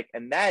problematic.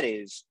 And that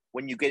is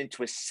when you get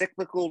into a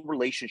cyclical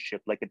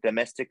relationship, like a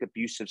domestic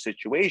abusive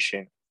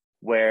situation,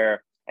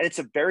 where, and it's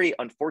a very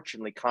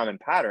unfortunately common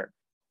pattern,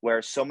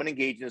 where someone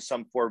engages in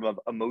some form of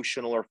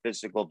emotional or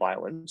physical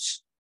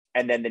violence,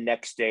 and then the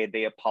next day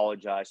they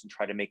apologize and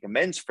try to make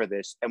amends for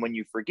this. And when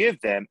you forgive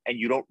them and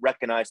you don't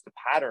recognize the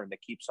pattern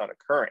that keeps on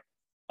occurring,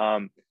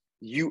 I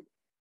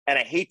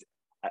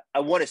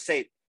want to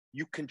say,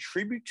 you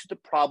contribute to the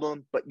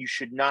problem, but you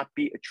should not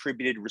be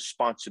attributed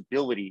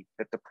responsibility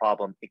that the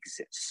problem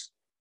exists.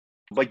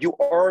 But you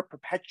are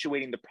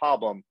perpetuating the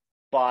problem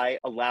by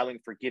allowing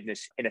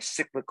forgiveness in a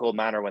cyclical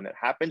manner when that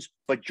happens,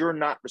 but you're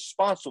not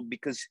responsible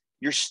because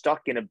you're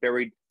stuck in a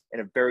very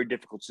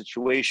difficult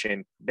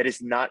situation that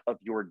is not of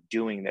your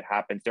doing that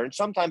happens there. And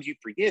sometimes you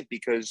forgive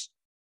because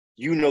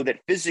you know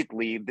that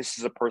physically this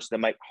is a person that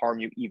might harm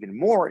you even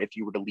more if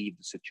you were to leave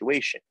the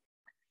situation.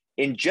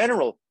 In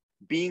general,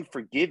 being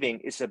forgiving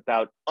is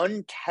about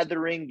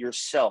untethering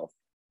yourself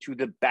to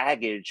the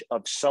baggage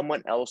of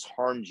someone else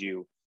harmed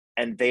you,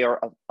 and they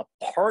are a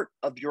part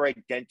of your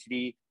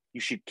identity.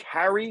 You should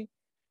carry,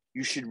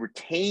 you should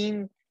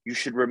retain, you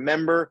should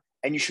remember,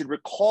 and you should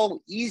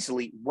recall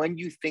easily when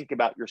you think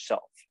about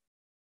yourself.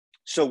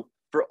 So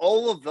for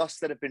all of us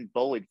that have been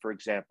bullied, for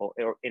example,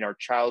 in our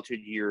childhood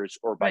years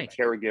or by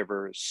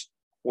caregivers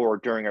or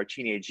during our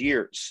teenage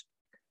years,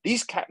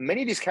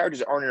 many of these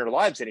characters aren't in our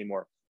lives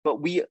anymore,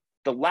 but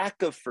the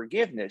lack of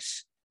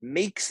forgiveness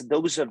makes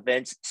those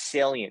events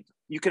salient.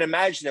 You can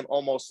imagine them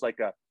almost like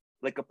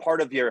a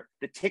part of the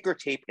ticker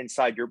tape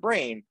inside your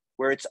brain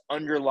where it's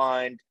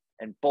underlined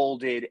and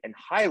bolded and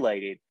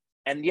highlighted.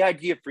 And the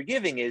idea of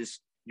forgiving is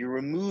you're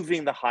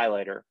removing the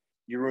highlighter,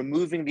 you're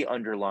removing the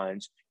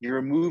underlines, you're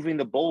removing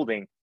the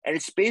bolding. And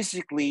it's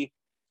basically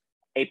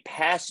a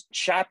past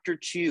chapter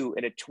 2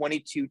 in a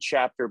 22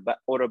 chapter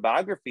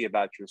autobiography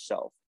about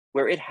yourself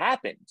where it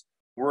happened.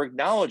 We're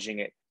acknowledging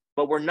it,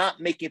 but we're not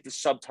making it the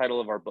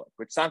subtitle of our book.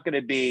 It's not going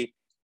to be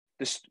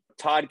this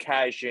Todd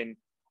Kashdan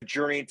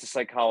journey into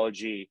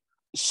psychology,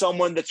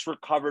 someone that's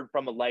recovered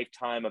from a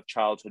lifetime of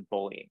childhood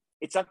bullying.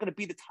 It's not going to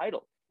be the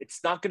title. It's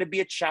not going to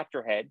be a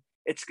chapter head.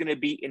 It's going to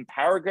be in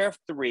paragraph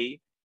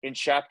 3 in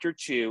chapter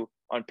 2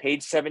 on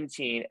page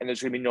 17, and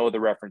there's going to be no other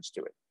reference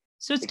to it.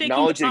 So it's taking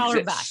your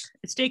power back.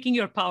 It's taking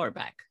your power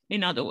back,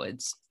 in other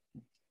words.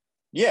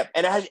 Yeah,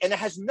 and it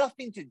has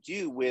nothing to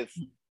do with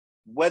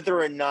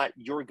whether or not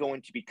you're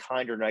going to be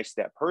kind or nice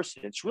to that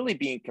person. It's really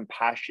being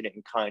compassionate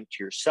and kind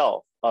to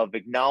yourself, of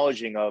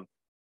acknowledging of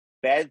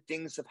bad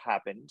things have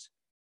happened,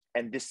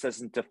 and this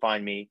doesn't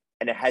define me,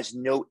 and it has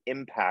no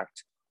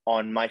impact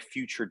on my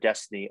future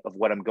destiny of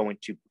what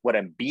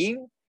I'm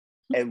being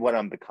and what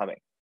I'm becoming.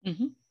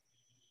 Mm-hmm.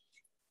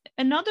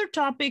 Another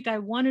topic I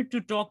wanted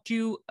to talk to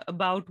you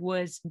about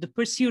was the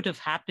pursuit of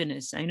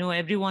happiness. I know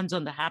everyone's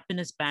on the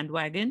happiness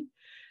bandwagon,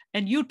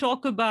 and you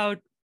talk about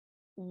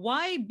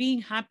why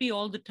being happy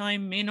all the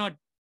time may not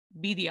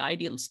be the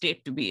ideal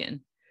state to be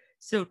in.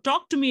 So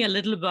talk to me a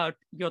little about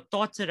your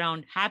thoughts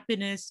around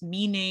happiness,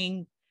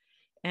 meaning,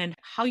 and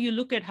how you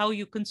look at how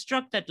you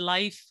construct that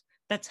life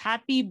that's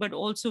happy, but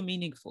also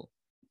meaningful.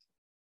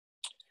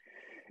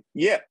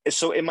 Yeah.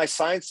 So in my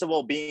Science of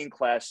Wellbeing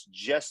class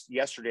just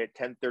yesterday at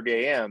 10:30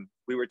 a.m.,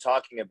 we were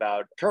talking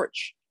about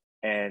courage,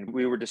 and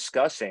we were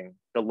discussing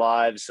the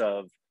lives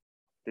of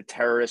the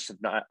terrorists of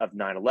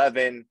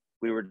 9/11.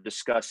 We were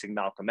discussing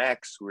Malcolm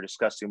X. We were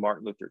discussing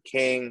Martin Luther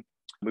King.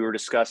 We were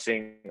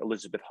discussing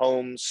Elizabeth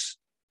Holmes.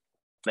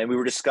 And we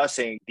were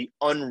discussing the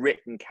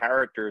unwritten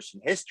characters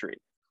in history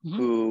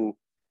who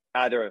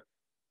either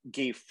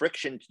gave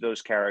friction to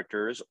those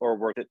characters or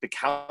were the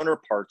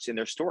counterparts in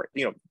their story.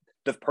 You know,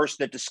 the person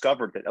that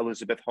discovered that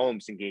Elizabeth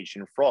Holmes engaged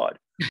in fraud,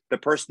 the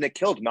person that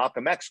killed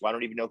Malcolm X, well, I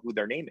don't even know who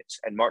their name is,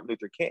 and Martin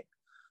Luther King,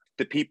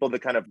 the people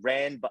that kind of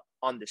ran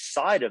on the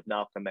side of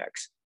Malcolm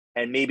X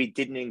and maybe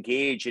didn't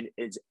engage in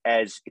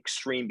as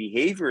extreme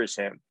behavior as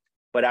him,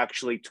 but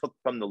actually took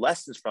from the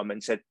lessons from it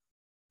and said,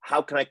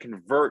 how can I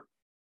convert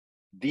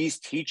these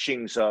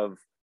teachings of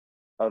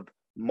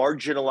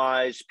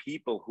marginalized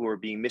people who are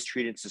being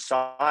mistreated in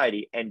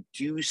society and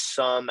do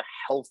some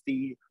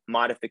healthy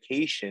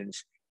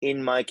modifications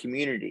in my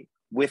community,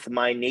 with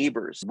my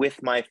neighbors,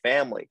 with my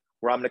family,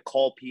 where I'm going to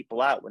call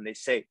people out when they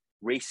say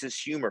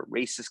racist humor,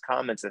 racist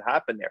comments that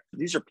happen there.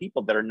 These are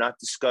people that are not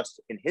discussed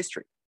in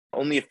history.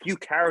 Only a few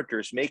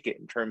characters make it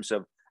in terms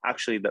of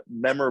actually the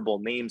memorable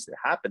names that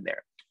happen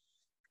there.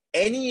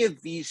 Any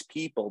of these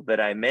people that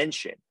I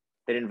mentioned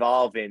that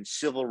involve in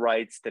civil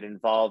rights, that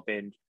involve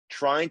in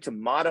trying to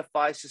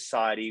modify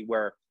society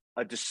where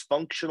a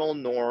dysfunctional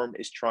norm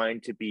is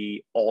trying to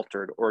be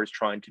altered or is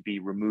trying to be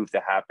removed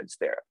that happens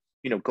there.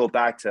 You know, go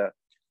back to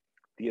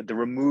the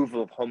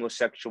removal of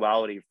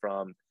homosexuality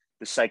from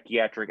the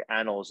psychiatric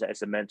annals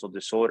as a mental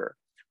disorder.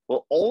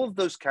 Well, all of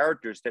those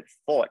characters that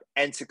fought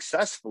and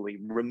successfully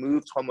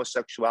removed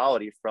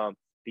homosexuality from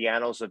the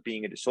annals of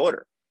being a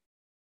disorder,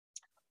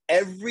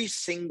 every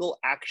single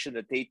action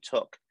that they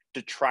took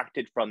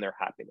detracted from their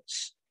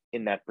happiness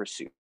in that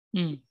pursuit.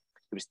 It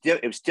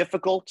was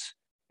difficult.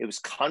 It was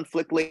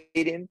conflict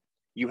laden.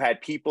 You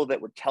had people that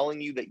were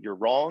telling you that you're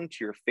wrong to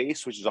your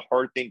face, which is a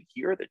hard thing to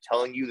hear. They're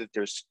telling you that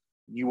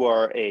you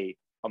are a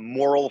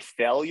moral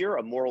failure,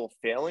 a moral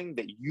failing,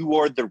 that you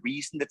are the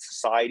reason that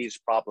society is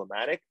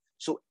problematic.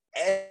 So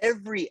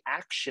every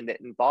action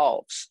that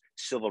involves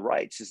civil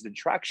rights is a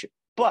detraction.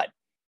 But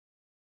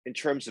in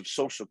terms of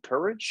social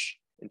courage,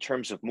 in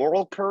terms of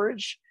moral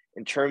courage,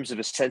 in terms of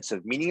a sense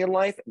of meaning in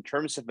life, in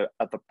terms of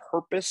a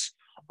purpose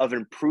of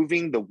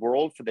improving the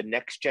world for the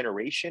next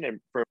generation and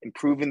for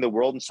improving the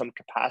world in some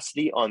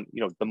capacity on,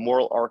 you know, the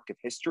moral arc of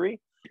history,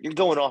 you're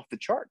going off the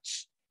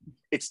charts.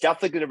 It's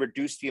definitely going to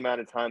reduce the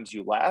amount of times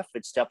you laugh.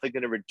 It's definitely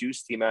going to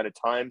reduce the amount of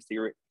times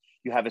that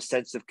you have a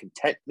sense of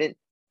contentment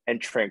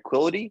and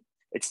tranquility.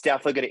 It's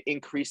definitely going to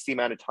increase the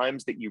amount of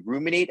times that you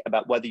ruminate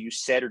about whether you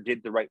said or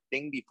did the right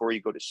thing before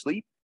you go to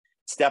sleep.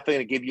 It's definitely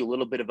going to give you a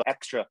little bit of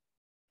extra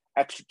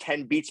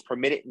 10 beats per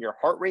minute in your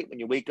heart rate when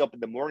you wake up in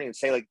the morning and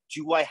say, like,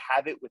 do I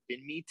have it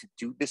within me to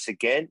do this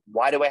again?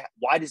 Why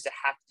does it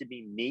have to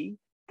be me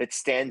that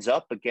stands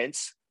up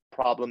against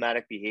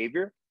problematic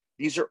behavior?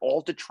 These are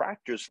all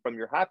detractors from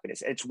your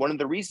happiness. And it's one of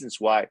the reasons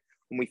why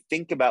when we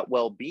think about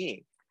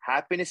well-being,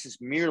 happiness is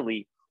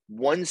merely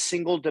one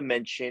single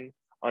dimension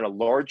on a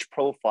large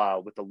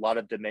profile with a lot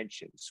of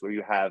dimensions, where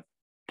you have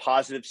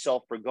positive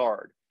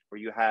self-regard, where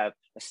you have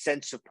a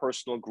sense of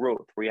personal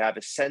growth, where you have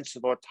a sense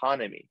of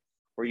autonomy,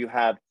 where you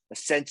have a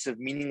sense of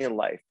meaning in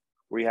life,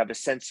 where you have a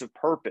sense of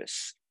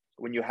purpose,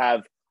 when you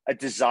have a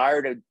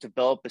desire to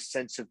develop a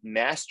sense of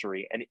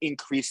mastery and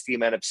increase the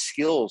amount of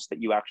skills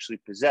that you actually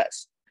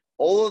possess.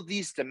 All of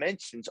these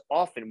dimensions,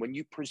 often when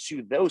you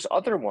pursue those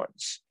other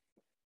ones,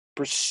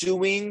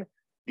 pursuing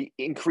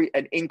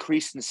an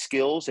increase in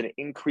skills, an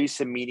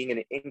increase in meaning, and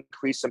an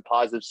increase in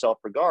positive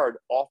self-regard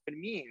often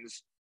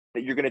means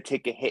that you're going to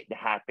take a hit in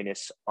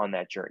happiness on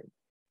that journey.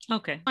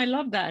 Okay, I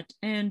love that.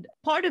 And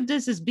part of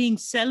this is being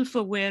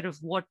self-aware of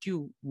what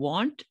you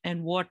want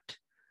and what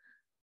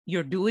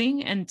you're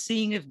doing and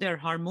seeing if they're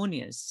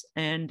harmonious.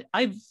 And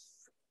I've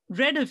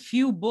read a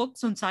few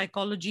books on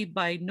psychology.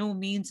 By no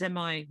means am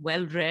I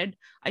well read.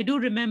 I do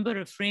remember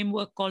a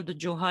framework called the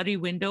Johari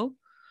window,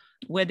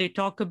 where they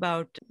talk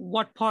about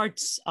what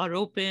parts are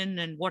open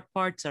and what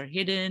parts are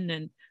hidden.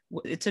 And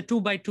it's a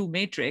 2x2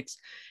 matrix.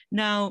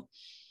 Now,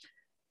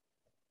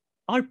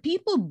 are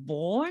people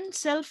born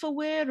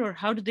self-aware, or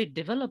how do they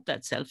develop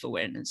that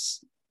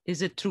self-awareness?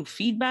 Is it through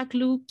feedback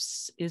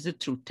loops? Is it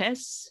through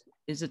tests?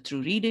 Is it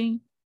through reading?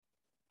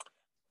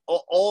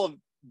 All of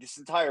this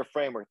entire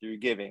framework that you're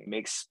giving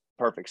makes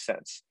perfect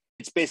sense.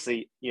 It's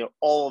basically,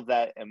 all of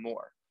that and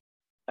more.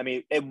 I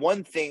mean, and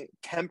one thing,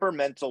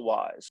 temperamental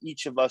wise,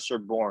 each of us are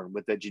born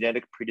with a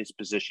genetic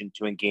predisposition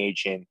to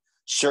engage in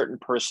certain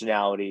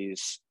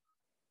personalities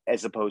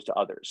as opposed to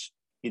others.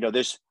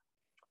 There's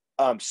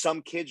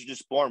some kids are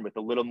just born with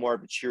a little more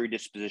of a cheery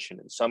disposition,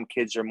 and some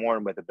kids are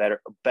born with a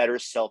better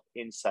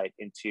self-insight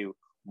into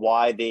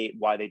why they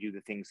do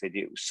the things they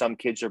do. Some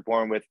kids are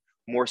born with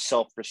more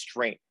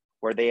self-restraint,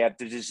 where they have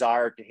the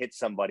desire to hit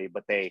somebody,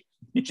 but they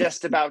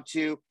just about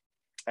to,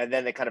 and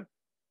then they kind of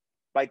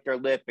bite their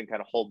lip and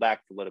kind of hold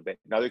back a little bit.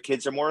 And other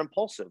kids are more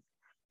impulsive.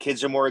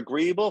 Kids are more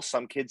agreeable.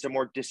 Some kids are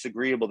more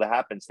disagreeable. That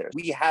happens there.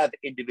 We have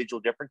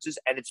individual differences,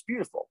 and it's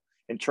beautiful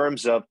in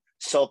terms of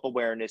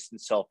self-awareness and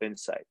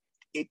self-insight.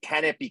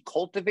 Can it be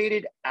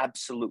cultivated?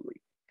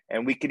 Absolutely.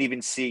 And we could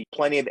even see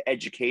plenty of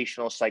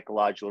educational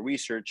psychological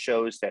research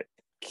shows that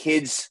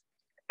kids,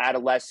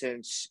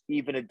 adolescents,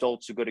 even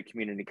adults who go to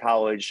community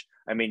college,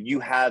 I mean,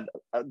 you have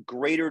a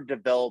greater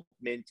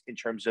development in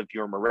terms of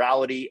your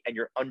morality and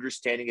your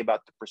understanding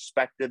about the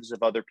perspectives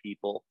of other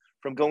people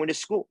from going to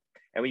school.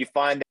 And when you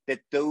find that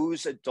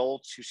those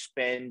adults who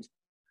spend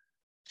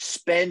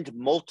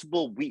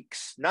multiple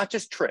weeks, not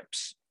just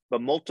trips,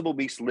 but multiple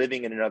weeks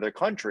living in another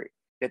country,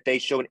 that they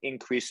show an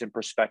increase in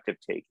perspective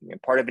taking.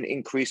 And part of an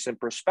increase in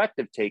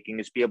perspective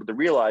taking is be able to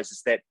realize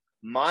is that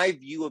my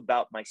view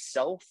about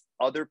myself,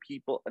 other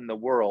people, and the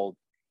world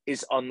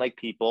is unlike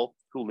people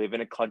who live in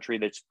a country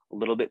that's a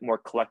little bit more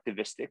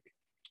collectivistic,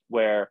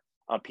 where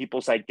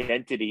people's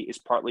identity is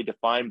partly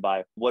defined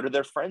by what do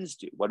their friends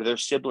do? What are their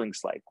siblings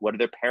like? What do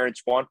their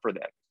parents want for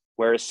them?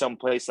 Whereas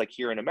someplace like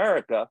here in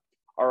America,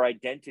 our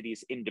identity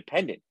is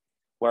independent,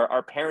 where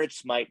our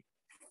parents might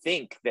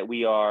think that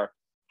we are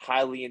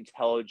highly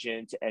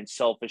intelligent and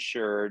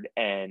self-assured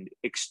and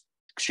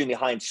extremely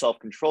high in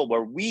self-control,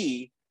 where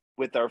we,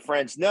 with our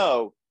friends,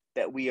 know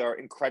that we are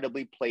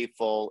incredibly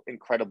playful,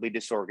 incredibly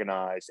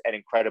disorganized, and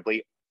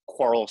incredibly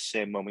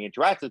quarrelsome when we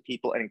interact with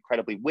people, and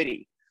incredibly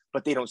witty,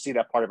 but they don't see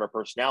that part of our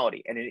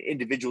personality. And in an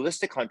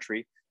individualistic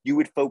country, you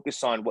would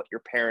focus on what your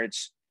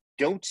parents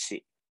don't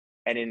see.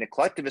 And in a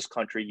collectivist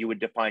country, you would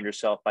define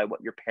yourself by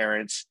what your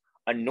parents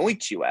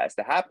anoint you as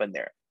to happen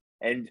there.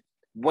 And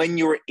when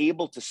you're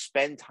able to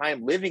spend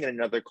time living in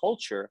another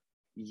culture,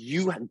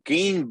 you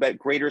gain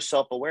greater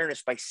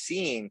self-awareness by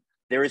seeing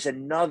there is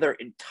another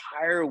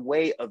entire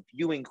way of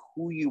viewing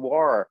who you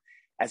are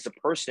as a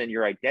person and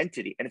your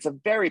identity. And it's a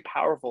very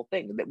powerful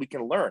thing that we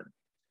can learn.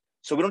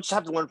 So we don't just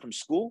have to learn from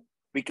school.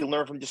 We can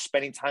learn from just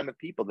spending time with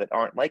people that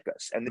aren't like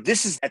us. And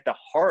this is at the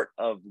heart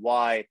of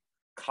why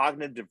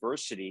cognitive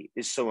diversity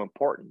is so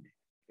important.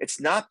 It's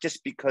not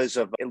just because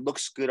of it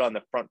looks good on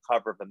the front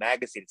cover of the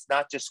magazine. It's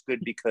not just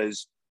good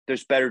because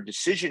there's better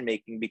decision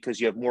making because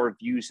you have more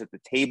views at the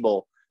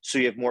table. So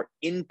you have more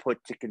input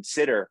to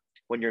consider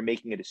when you're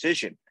making a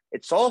decision.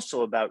 It's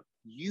also about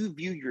you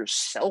view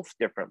yourself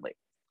differently.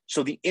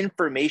 So the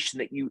information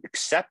that you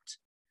accept,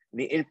 and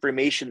the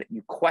information that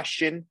you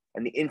question,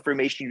 and the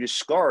information you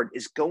discard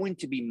is going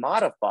to be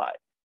modified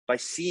by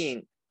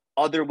seeing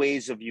other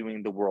ways of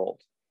viewing the world.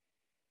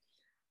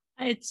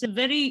 It's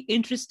very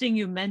interesting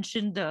you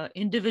mentioned the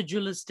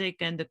individualistic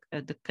and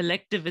the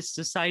collectivist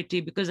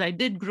society, because I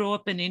did grow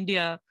up in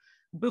India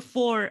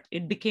before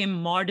it became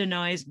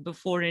modernized,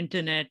 before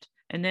internet,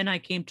 and then I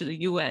came to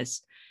the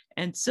US.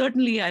 And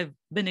certainly I've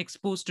been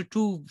exposed to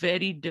two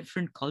very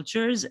different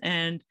cultures,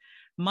 and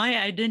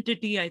my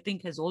identity, I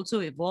think, has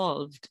also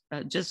evolved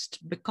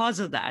just because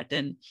of that.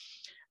 And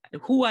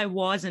who I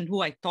was and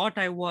who I thought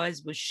I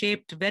was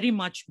shaped very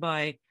much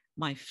by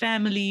my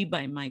family,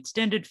 by my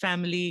extended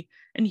family.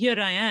 And here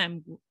I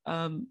am,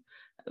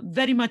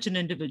 very much an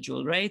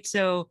individual, right?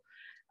 So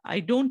I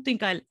don't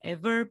think I'll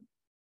ever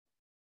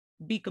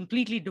be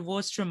completely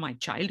divorced from my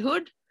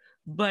childhood,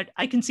 but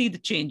I can see the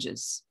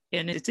changes.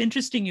 And it's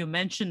interesting you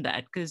mentioned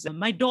that, because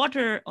my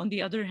daughter, on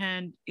the other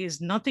hand, is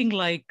nothing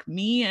like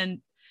me, and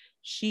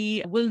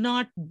she will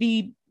not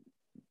be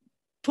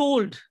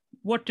told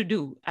what to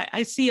do.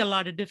 I see a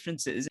lot of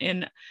differences.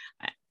 And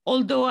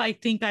although I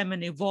think I'm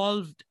an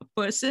evolved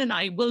person,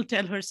 I will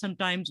tell her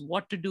sometimes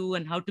what to do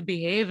and how to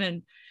behave,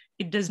 and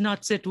it does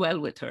not sit well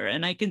with her.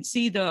 And I can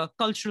see the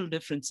cultural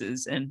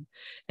differences. And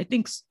I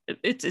think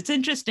it's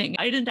interesting.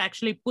 I didn't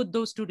actually put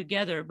those two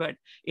together, but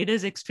it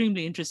is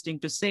extremely interesting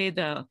to see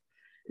the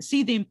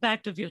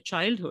impact of your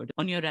childhood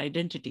on your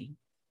identity.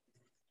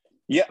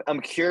 Yeah,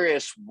 I'm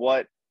curious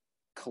what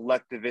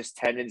collectivist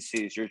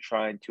tendencies you're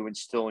trying to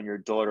instill in your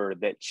daughter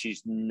that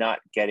she's not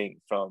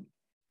getting from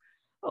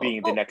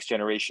being the next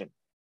generation.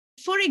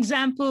 For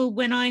example,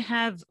 when I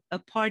have a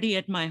party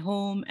at my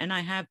home and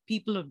I have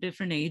people of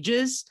different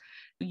ages,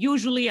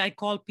 usually I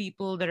call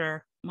people that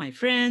are my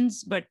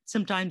friends, but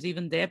sometimes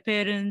even their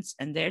parents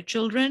and their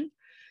children.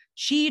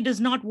 She does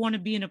not want to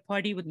be in a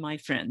party with my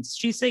friends.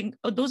 She's saying,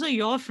 oh, those are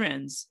your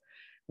friends.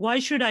 Why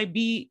should I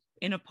be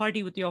in a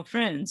party with your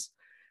friends?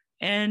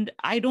 And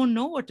I don't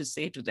know what to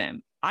say to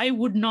them. I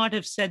would not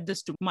have said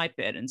this to my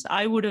parents.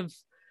 I would have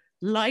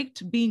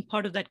liked being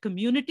part of that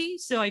community.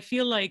 So I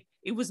feel like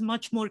it was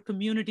much more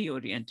community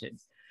oriented.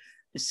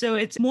 So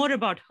it's more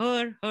about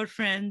her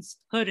friends,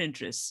 her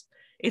interests.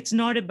 It's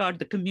not about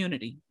the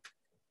community.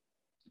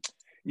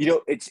 You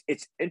know, it's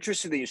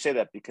interesting that you say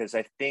that, because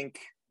I think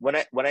when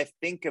I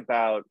think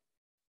about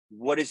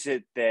what is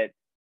it that,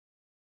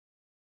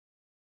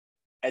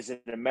 as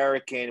an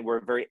American, we're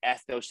a very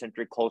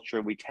ethnocentric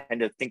culture. We tend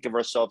to think of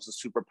ourselves as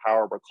a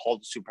superpower. We're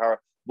called a superpower.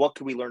 What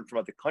can we learn from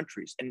other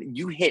countries? And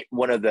you hit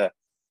one of the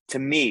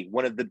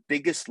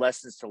biggest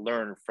lessons to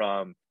learn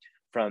from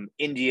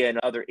India and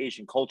other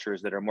Asian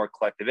cultures that are more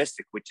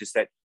collectivistic, which is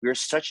that we are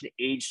such an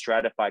age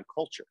stratified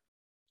culture.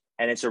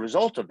 And as a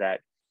result of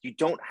that, you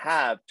don't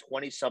have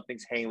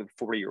 20-somethings hanging with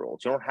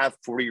 40-year-olds. You don't have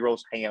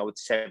 40-year-olds hanging out with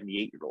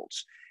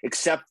 78-year-olds,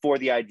 except for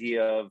the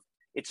idea of,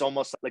 it's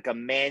almost like a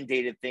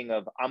mandated thing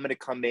of, I'm going to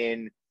come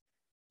in,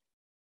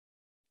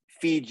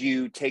 feed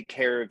you, take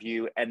care of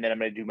you, and then I'm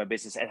going to do my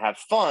business and have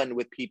fun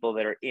with people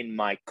that are in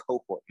my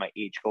cohort, my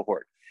age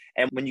cohort.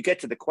 And when you get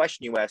to the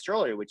question you asked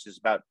earlier, which is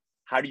about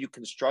how do you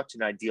construct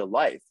an ideal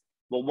life?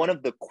 Well, one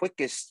of the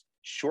quickest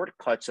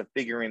shortcuts of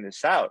figuring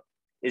this out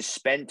is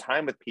spend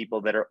time with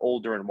people that are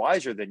older and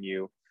wiser than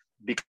you,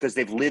 because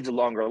they've lived a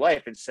longer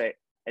life,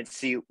 and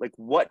see like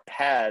what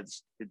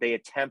paths did they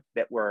attempt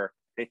that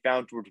they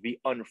found were to be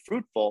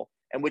unfruitful,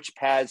 and which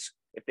paths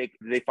if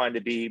they find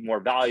to be more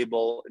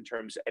valuable in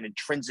terms and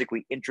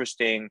intrinsically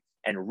interesting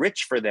and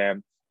rich for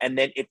them. And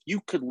then if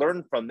you could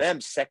learn from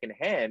them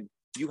secondhand,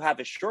 you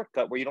have a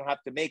shortcut where you don't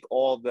have to make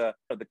all the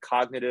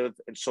cognitive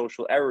and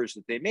social errors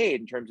that they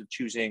made in terms of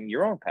choosing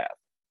your own path.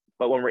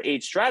 But when we're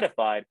age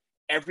stratified,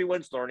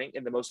 everyone's learning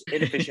in the most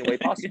inefficient way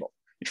possible.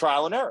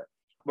 Trial and error.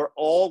 We're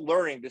all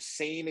learning the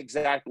same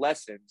exact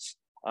lessons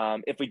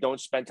if we don't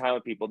spend time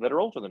with people that are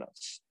older than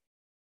us.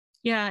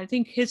 Yeah, I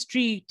think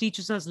history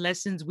teaches us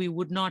lessons we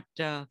would not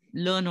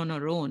learn on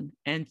our own.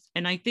 And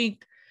I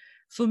think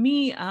for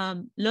me,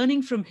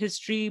 learning from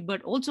history,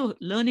 but also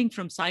learning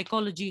from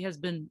psychology has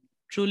been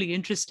truly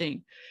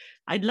interesting.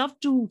 I'd love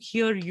to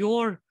hear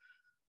your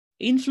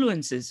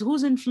influences.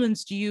 Who's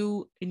influenced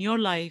you in your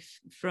life,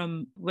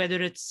 from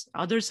whether it's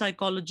other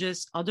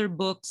psychologists, other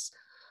books,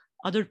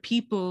 other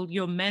people,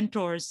 your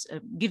mentors?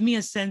 Give me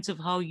a sense of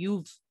how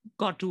you've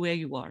got to where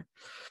you are.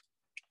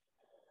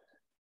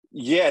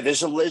 Yeah,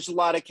 there's a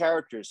lot of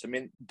characters. I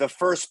mean, the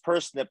first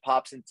person that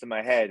pops into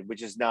my head,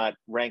 which is not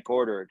rank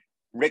ordered,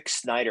 Rick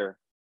Snyder,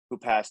 who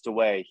passed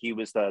away. He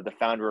was the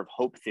founder of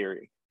Hope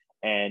Theory.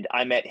 And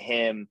I met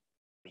him.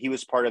 He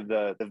was part of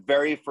the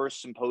very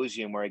first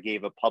symposium where I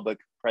gave a public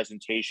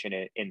presentation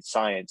in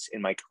science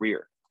in my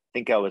career. I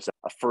think I was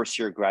a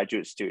first-year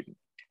graduate student.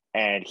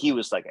 And he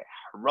was like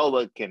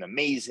heroic and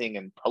amazing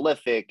and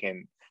prolific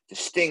and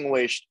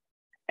distinguished.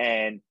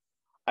 And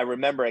I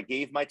remember I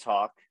gave my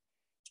talk,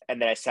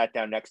 and then I sat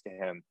down next to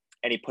him,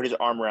 and he put his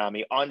arm around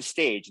me on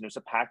stage, and it was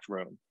a packed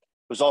room.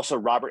 It was also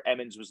Robert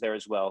Emmons was there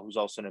as well, who's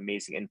also an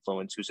amazing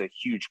influence, who's a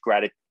huge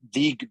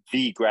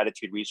the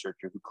gratitude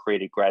researcher who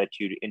created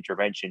gratitude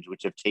interventions,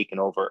 which have taken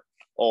over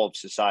all of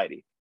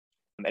society.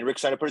 And Rick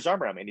Snyder put his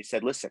arm around me, and he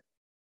said, listen,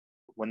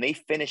 when they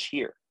finish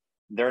here,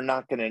 they're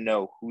not going to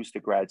know who's the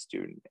grad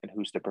student and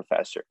who's the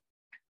professor.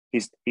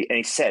 He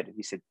said,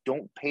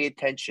 don't pay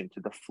attention to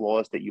the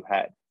flaws that you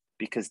had,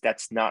 because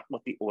that's not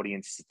what the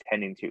audience is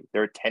attending to.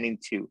 They're attending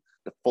to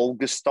the full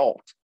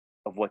gestalt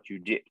of what you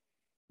did.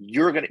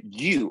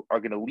 You are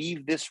gonna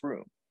leave this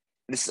room.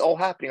 And this is all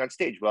happening on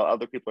stage while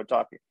other people are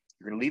talking.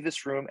 You're gonna leave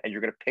this room, and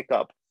you're gonna pick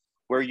up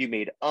where you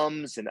made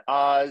ums and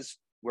ahs,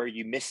 where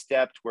you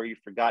misstepped, where you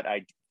forgot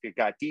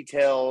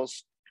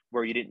details,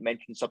 where you didn't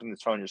mention something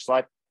that's on your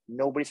slide.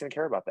 Nobody's gonna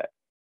care about that.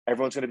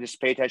 Everyone's gonna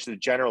just pay attention to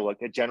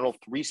a general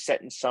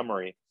 3-sentence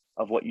summary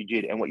of what you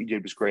did, and what you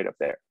did was great up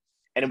there.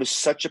 And it was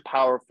such a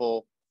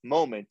powerful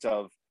moment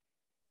of,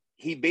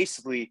 he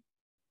basically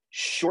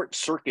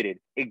short-circuited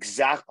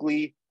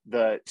exactly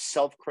the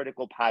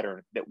self-critical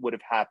pattern that would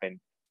have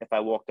happened if I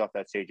walked off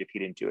that stage if he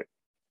didn't do it.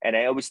 And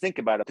I always think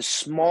about it, the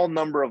small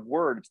number of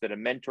words that a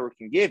mentor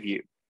can give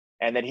you.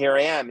 And then here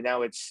I am, and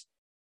now it's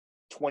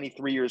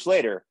 23 years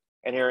later,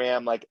 and here I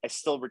am, like, I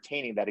still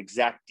retaining that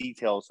exact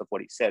details of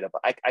what he said.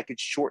 I could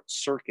short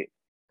circuit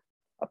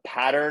a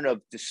pattern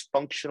of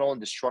dysfunctional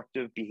and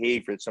destructive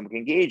behavior that someone can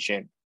engage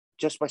in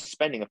just by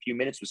spending a few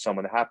minutes with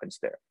someone that happens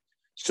there.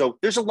 So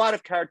there's a lot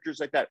of characters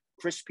like that.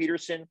 Chris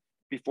Peterson,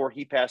 before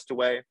he passed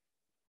away,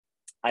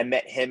 I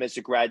met him as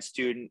a grad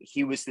student.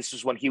 This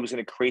was when he was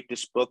going to create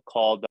this book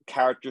called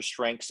Character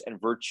Strengths and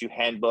Virtue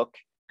Handbook.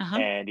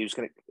 And he was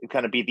going to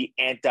kind of be the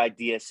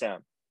anti-DSM.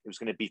 It was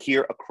going to be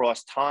here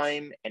across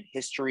time and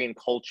history and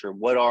culture.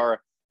 What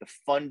are the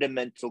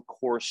fundamental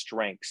core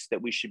strengths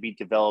that we should be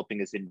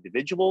developing as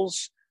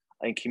individuals,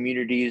 in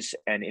communities,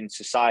 and in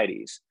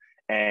societies?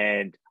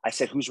 And I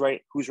said, who's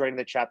writing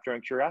the chapter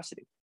on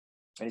curiosity?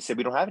 And he said,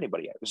 we don't have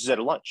anybody yet. This is at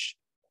a lunch.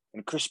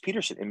 And Chris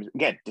Peterson,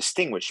 again,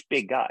 distinguished,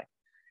 big guy.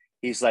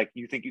 He's like,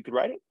 you think you could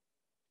write it?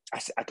 I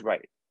said, I could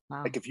write it.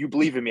 Wow. Like, if you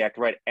believe in me, I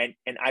could write it.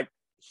 And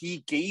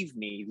he gave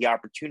me the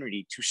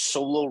opportunity to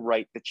solo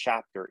write the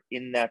chapter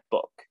in that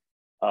book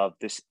of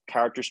this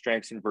Character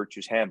Strengths and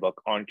Virtues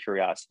Handbook on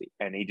curiosity.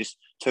 And he just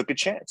took a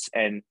chance.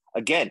 And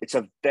again, it's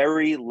a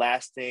very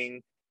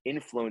lasting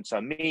influence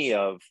on me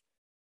of,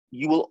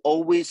 you will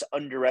always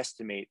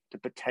underestimate the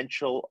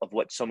potential of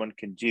what someone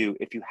can do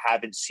if you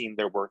haven't seen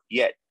their work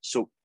yet.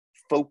 So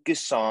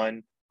focus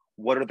on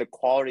what are the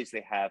qualities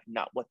they have,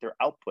 not what their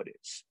output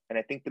is. And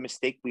I think the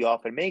mistake we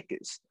often make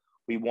is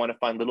we want to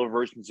find little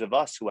versions of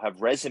us who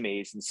have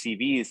resumes and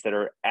CVs that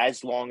are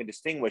as long and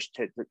distinguished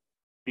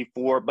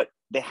before, but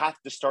they have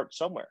to start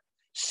somewhere.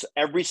 So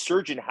every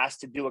surgeon has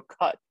to do a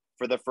cut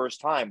for the first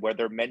time where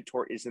their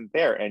mentor isn't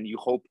there. And you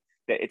hope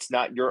that it's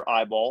not your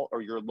eyeball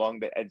or your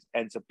lung that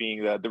ends up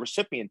being the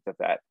recipient of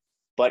that.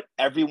 But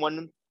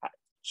everyone,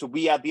 so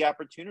we have the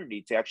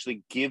opportunity to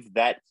actually give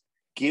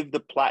the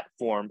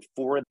platform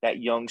for that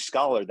young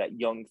scholar, that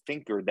young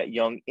thinker, that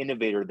young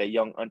innovator, that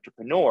young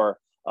entrepreneur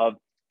of,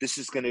 this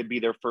is going to be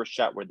their first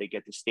shot where they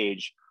get the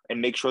stage,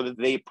 and make sure that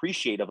they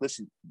appreciate it.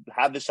 Listen,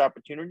 have this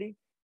opportunity,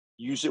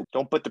 use it.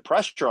 Don't put the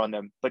pressure on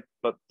them, but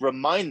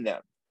remind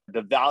them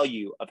the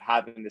value of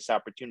having this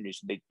opportunity,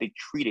 so they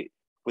treat it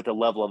with a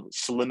level of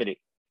solemnity.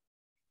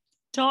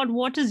 Todd,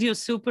 what is your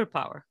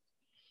superpower?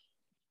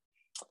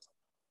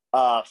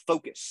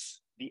 Focus.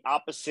 The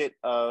opposite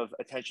of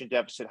attention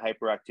deficit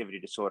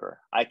hyperactivity disorder.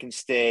 I can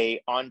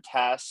stay on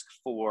task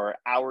for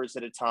hours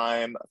at a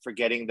time,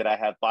 forgetting that I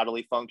have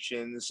bodily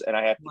functions and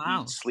I have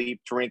to eat,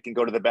 sleep, drink, and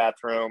go to the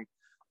bathroom,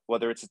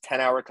 whether it's a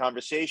 10-hour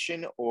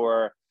conversation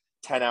or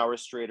 10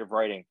 hours straight of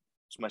writing.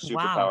 It's my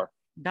superpower. Wow.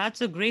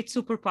 That's a great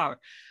superpower.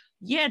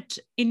 Yet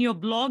in your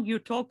blog, you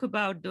talk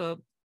about the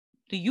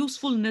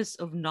usefulness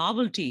of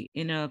novelty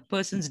in a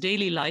person's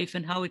daily life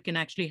and how it can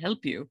actually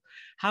help you.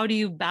 How do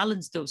you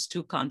balance those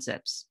two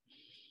concepts?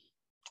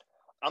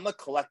 I'm a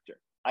collector.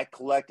 I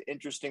collect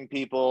interesting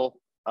people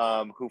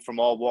who from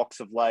all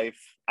walks of life.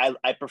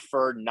 I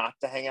prefer not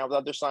to hang out with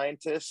other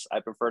scientists.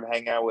 I prefer to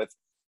hang out with,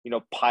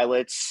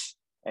 pilots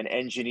and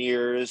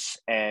engineers.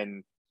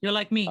 And you're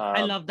like me.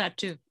 I love that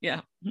too.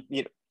 Yeah.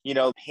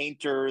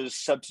 Painters,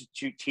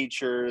 substitute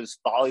teachers,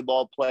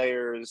 volleyball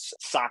players,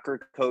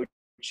 soccer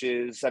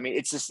coaches. I mean,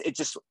 it's just,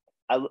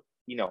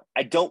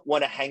 I don't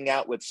want to hang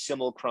out with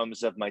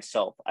simulacrums of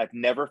myself. I've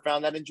never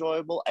found that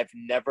enjoyable. I've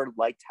never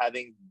liked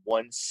having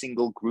one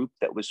single group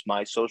that was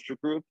my social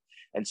group.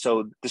 And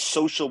so the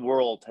social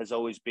world has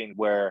always been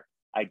where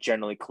I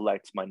generally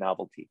collect my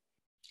novelty.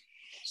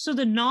 So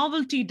the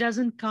novelty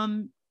doesn't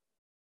come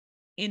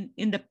in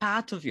the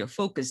path of your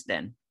focus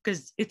then,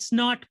 because it's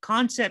not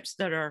concepts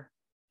that are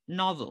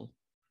novel.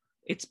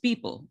 It's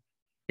people.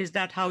 Is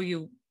that how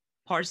you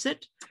parse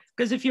it?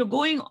 Because if you're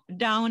going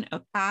down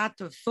a path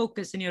of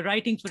focus and you're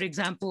writing, for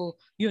example,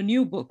 your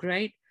new book,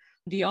 right?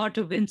 The Art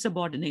of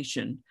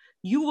Insubordination,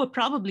 you were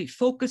probably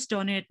focused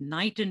on it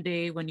night and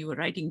day when you were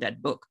writing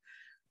that book.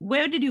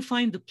 Where did you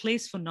find the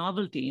place for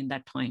novelty in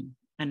that time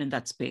and in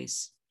that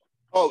space?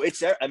 Oh,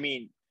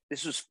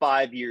 this was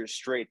 5 years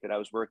straight that I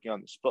was working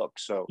on this book.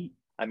 So,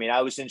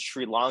 I was in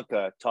Sri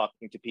Lanka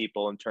talking to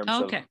people in terms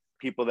of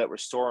people that were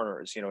store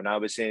owners, and I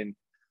was in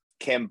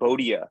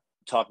Cambodia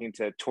talking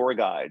to tour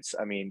guides.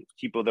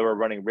 People that were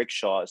running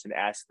rickshaws and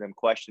asking them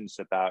questions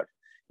about,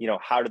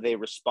 how do they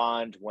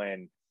respond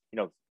when,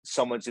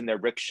 someone's in their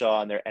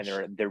rickshaw and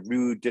they're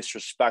rude,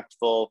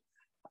 disrespectful.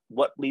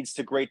 What leads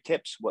to great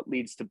tips? What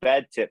leads to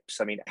bad tips?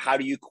 How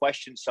do you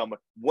question someone?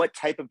 What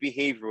type of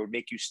behavior would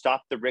make you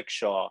stop the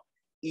rickshaw,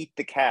 eat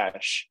the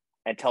cash,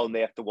 and tell them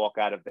they have to walk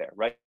out of there,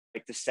 right?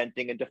 Like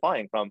dissenting and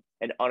defying from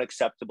an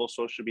unacceptable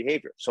social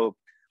behavior. So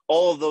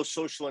all of those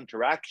social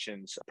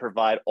interactions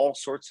provide all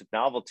sorts of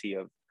novelty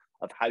of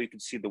how you can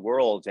see the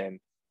world and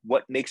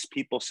what makes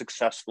people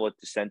successful at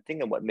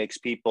dissenting and what makes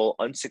people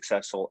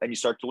unsuccessful. And you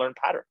start to learn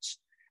patterns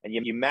and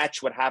you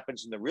match what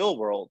happens in the real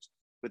world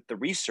with the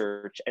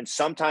research. And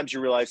sometimes you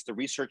realize the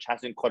research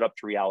hasn't caught up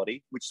to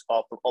reality, which is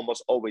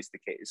almost always the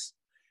case.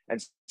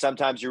 And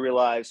sometimes you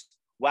realize,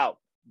 wow,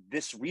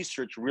 this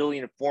research really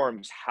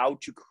informs how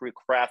to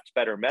craft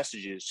better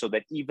messages so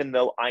that even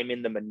though I'm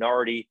in the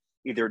minority,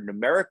 either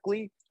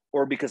numerically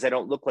or because I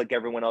don't look like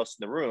everyone else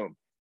in the room,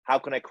 how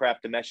can I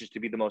craft the message to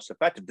be the most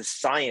effective? The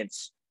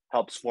science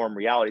helps form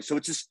reality. So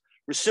it's this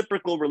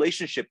reciprocal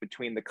relationship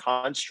between the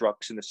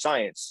constructs and the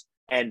science,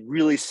 and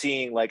really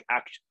seeing like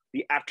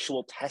the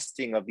actual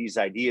testing of these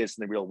ideas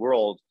in the real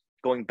world,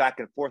 going back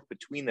and forth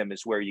between them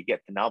is where you get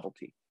the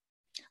novelty.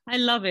 I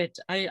love it.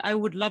 I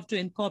would love to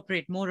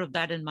incorporate more of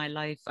that in my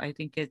life. I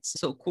think it's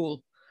so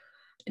cool.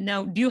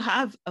 Now, do you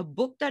have a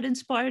book that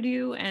inspired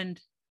you? And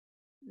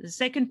the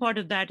second part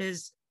of that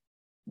is,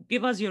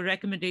 give us your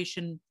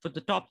recommendation for the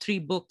top 3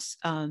 books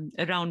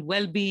around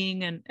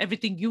well-being and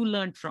everything you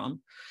learned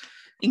from,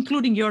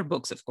 including your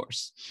books, of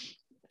course.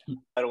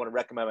 I don't want to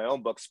recommend my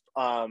own books.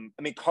 I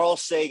mean, Carl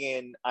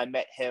Sagan, I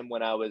met him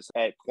when I was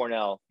at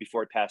Cornell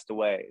before he passed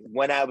away.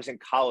 When I was in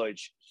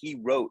college, he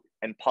wrote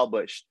and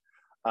published,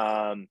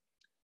 I'm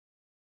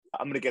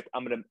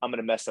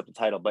gonna mess up the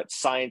title, but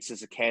Science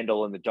is a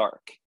Candle in the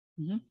Dark.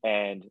 Mm-hmm.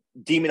 And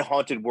Demon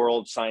Haunted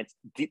World, Science,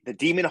 the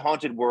Demon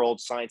Haunted World,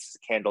 Science is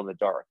a Candle in the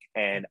Dark.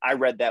 And I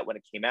read that when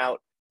it came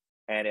out,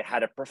 and it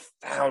had a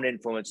profound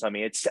influence on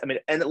me. And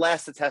it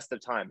lasts the test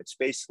of time. It's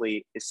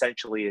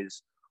essentially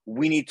is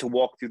we need to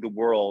walk through the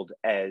world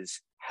as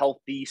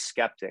healthy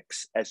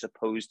skeptics, as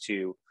opposed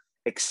to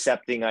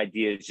accepting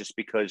ideas just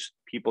because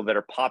people that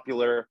are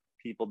popular,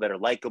 people that are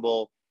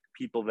likable,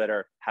 people that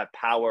have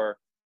power,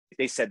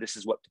 they said this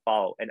is what to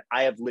follow. And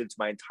I have lived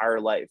my entire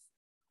life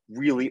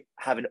really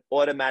have an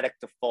automatic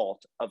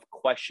default of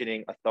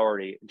questioning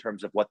authority in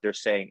terms of what they're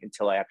saying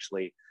until I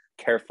actually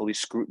carefully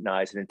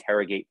scrutinize and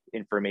interrogate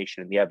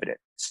information and the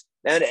evidence.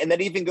 And that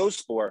even goes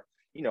for,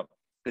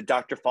 the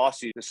Dr.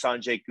 Fauci, the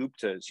Sanjay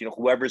Guptas,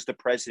 whoever's the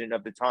president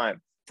of the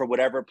time for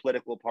whatever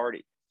political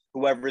party,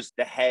 whoever's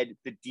the head,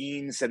 the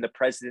deans and the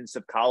presidents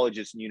of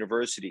colleges and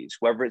universities,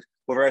 whoever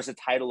has a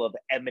title of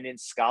eminent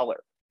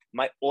scholar.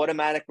 My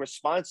automatic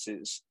response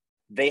is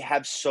they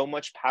have so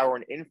much power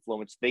and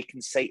influence, they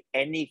can say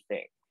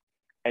anything.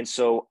 And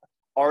so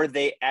are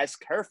they as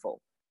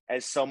careful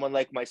as someone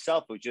like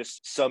myself, who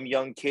just some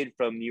young kid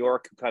from New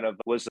York who kind of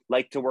was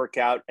like to work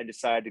out and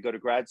decided to go to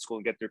grad school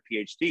and get their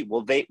PhD?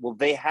 Will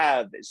they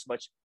have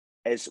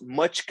as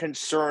much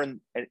concern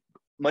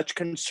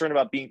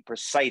about being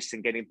precise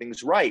and getting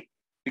things right?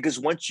 Because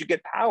once you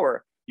get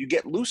power, you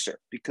get looser,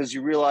 because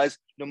you realize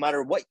no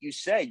matter what you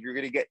say, you're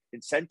going to get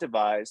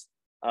incentivized.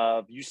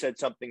 You said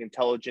something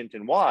intelligent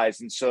and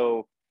wise. And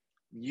so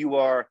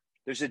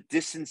there's a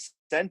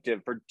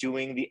disincentive for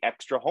doing the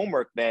extra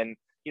homework than,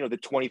 the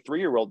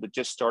 23-year-old that's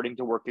just starting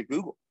to work at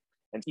Google.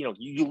 And,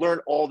 you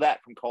learn all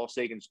that from Carl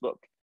Sagan's book,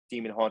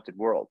 Demon Haunted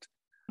World.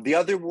 The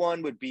other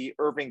one would be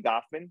Irving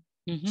Goffman,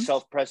 mm-hmm.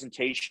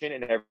 Self-Presentation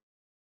in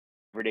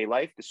Everyday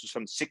Life. This was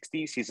from the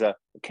 60s. He's a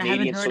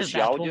Canadian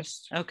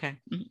sociologist. Okay.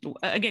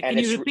 Again, can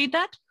you repeat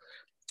that?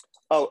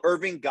 Oh,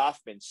 Irving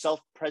Goffman,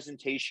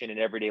 Self-Presentation in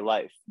Everyday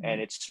Life. Mm-hmm.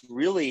 And it's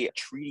really a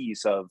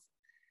treatise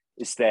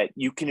is that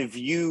you can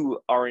view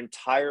our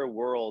entire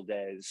world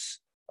as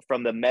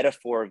from the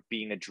metaphor of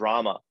being a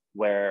drama,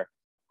 where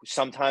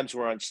sometimes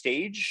we're on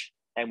stage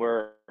and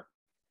we're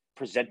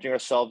presenting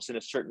ourselves in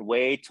a certain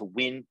way to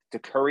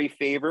curry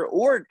favor,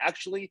 or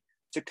actually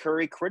to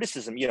curry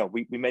criticism.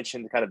 We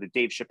mentioned kind of the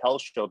Dave Chappelle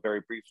show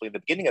very briefly in the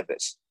beginning of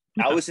this.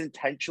 Yeah. I was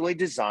intentionally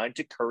designed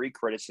to curry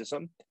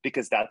criticism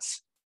because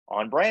that's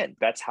on brand.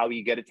 That's how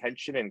you get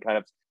attention and kind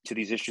of to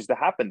these issues that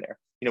happen there.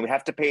 We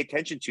have to pay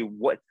attention to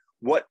what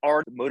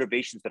are the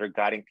motivations that are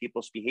guiding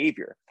people's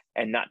behavior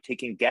and not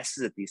taking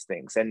guesses at these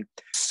things. And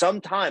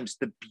sometimes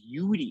the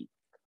beauty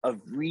of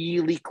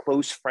really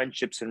close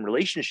friendships and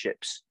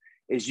relationships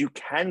is you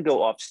can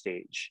go off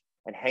stage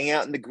and hang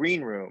out in the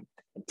green room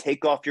and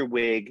take off your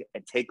wig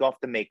and take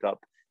off the makeup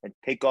and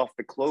take off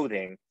the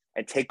clothing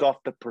and take off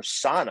the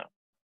persona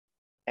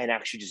and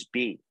actually just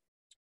be.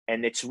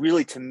 And it's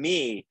really, to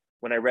me,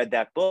 when I read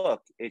that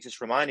book, it just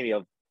reminded me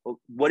of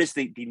what is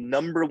the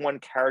number one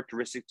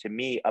characteristic to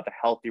me of a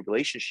healthy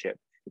relationship.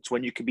 It's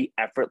when you can be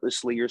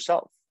effortlessly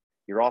yourself.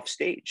 You're off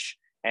stage,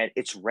 and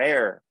it's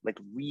rare, like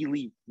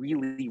really,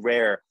 really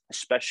rare,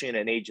 especially in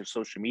an age of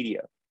social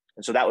media.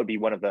 And so that would be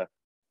one of the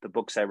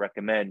books I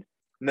recommend.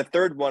 And the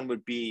third one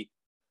would be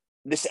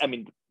this. I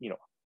mean,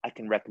 I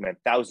can recommend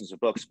thousands of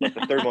books, but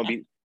the third one would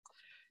be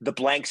The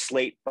Blank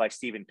Slate by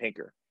Steven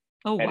Pinker.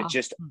 Oh, wow. And it's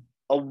just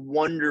a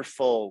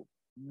wonderful,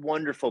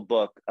 wonderful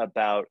book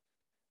about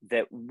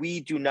that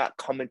we do not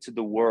come into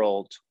the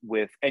world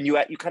with, and you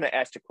kind of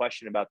asked a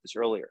question about this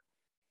earlier,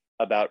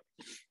 about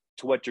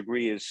to what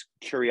degree is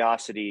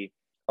curiosity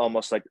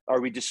almost like, are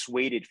we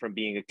dissuaded from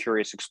being a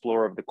curious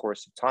explorer over the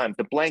course of time?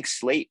 The blank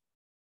slate,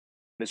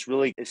 this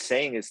really is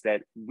saying is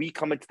that we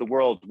come into the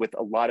world with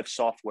a lot of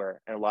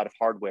software and a lot of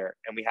hardware,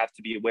 and we have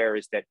to be aware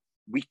is that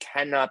we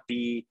cannot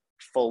be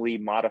fully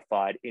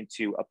modified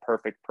into a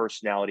perfect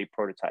personality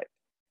prototype.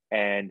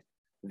 And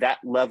that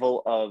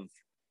level of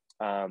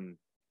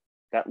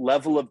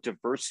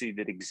diversity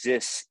that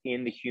exists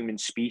in the human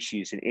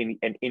species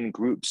and in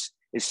groups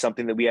is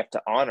something that we have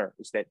to honor,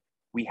 is that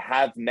we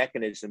have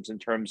mechanisms in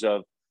terms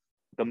of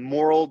the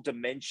moral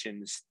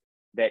dimensions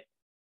that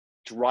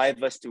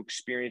drive us to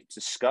experience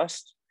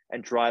disgust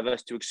and drive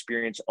us to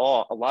experience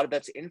awe. A lot of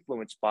that's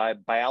influenced by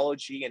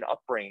biology and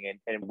upbringing,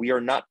 and we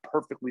are not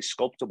perfectly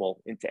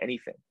sculptable into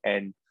anything.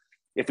 And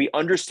if we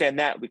understand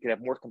that, we can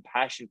have more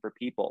compassion for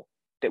people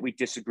that we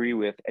disagree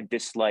with and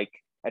dislike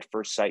at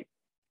first sight.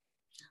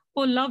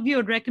 Well, love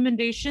your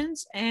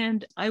recommendations.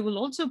 And I will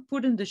also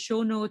put in the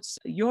show notes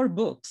your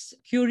books,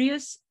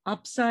 Curious,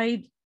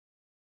 Upside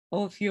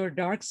of Your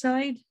Dark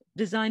Side,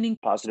 Designing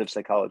Positive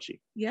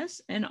Psychology.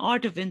 Yes, and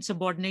Art of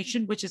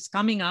Insubordination, which is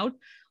coming out.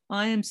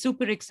 I am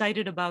super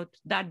excited about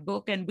that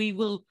book, and we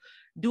will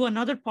do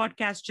another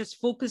podcast just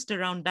focused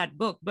around that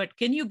book. But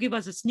can you give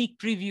us a sneak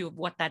preview of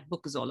what that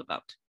book is all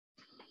about?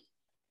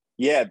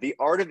 Yeah, The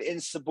Art of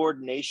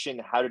Insubordination,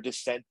 How to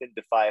Dissent and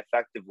Defy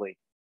Effectively.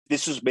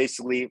 This was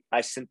basically,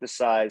 I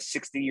synthesized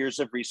 60 years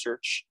of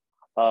research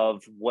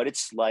of what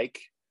it's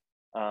like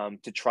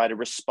to try to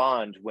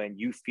respond when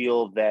you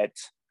feel that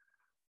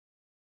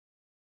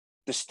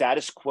the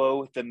status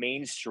quo, the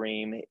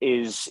mainstream,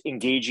 is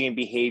engaging in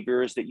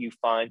behaviors that you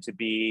find to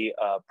be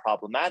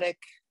problematic,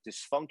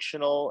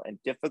 dysfunctional, and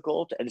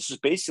difficult. And this is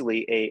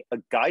basically a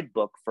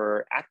guidebook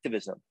for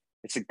activism.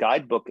 It's a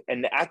guidebook.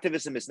 And the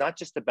activism is not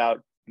just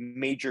about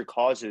major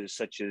causes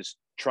such as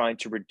trying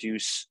to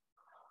reduce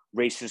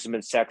racism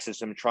and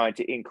sexism, trying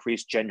to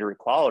increase gender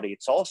equality.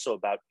 It's also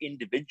about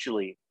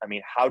individually. I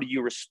mean, how do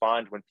you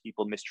respond when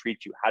people mistreat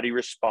you? How do you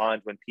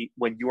respond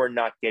when you are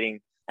not getting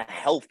a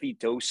healthy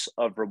dose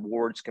of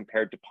rewards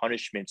compared to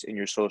punishments in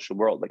your social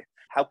world? Like,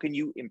 how can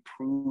you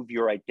improve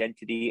your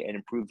identity and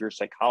improve your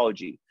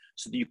psychology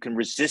so that you can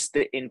resist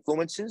the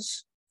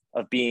influences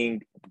of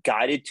being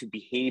guided to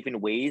behave in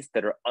ways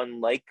that are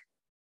unlike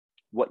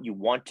what you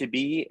want to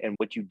be and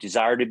what you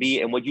desire to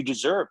be and what you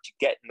deserve to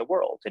get in the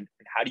world? And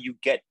how do you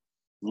get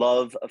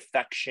love,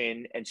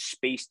 affection, and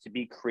space to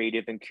be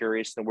creative and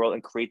curious in the world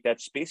and create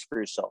that space for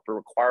yourself? It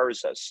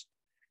requires us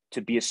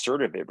to be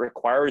assertive. It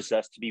requires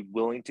us to be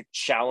willing to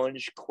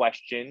challenge,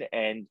 question,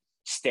 and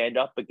stand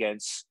up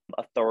against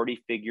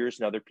authority figures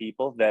and other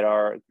people that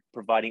are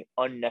providing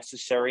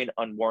unnecessary and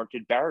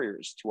unwarranted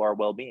barriers to our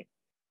well-being.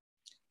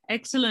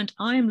 Excellent.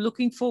 I am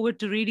looking forward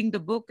to reading the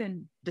book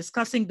and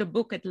discussing the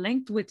book at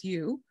length with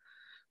you.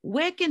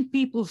 Where can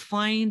people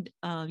find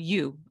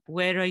you?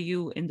 Where are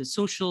you in the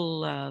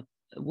social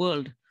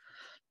world?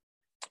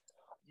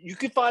 You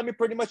can find me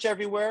pretty much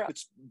everywhere.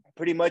 It's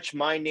pretty much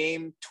my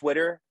name,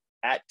 Twitter,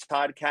 at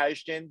Todd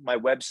Kashdan, my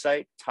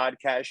website,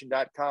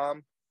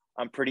 toddkashdan.com.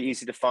 I'm pretty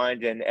easy to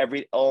find, and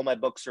all my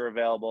books are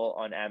available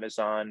on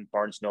Amazon,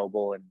 Barnes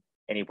Noble, and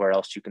anywhere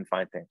else you can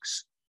find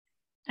things.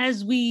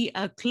 As we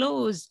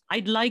close,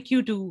 I'd like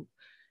you to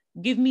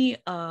give me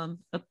a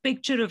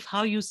picture of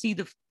how you see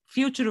the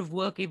future of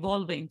work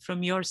evolving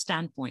from your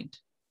standpoint.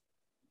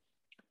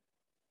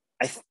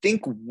 I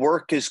think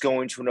work is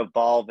going to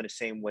evolve in the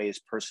same way as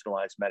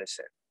personalized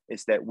medicine,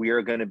 is that we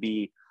are going to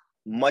be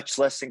much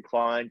less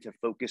inclined to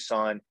focus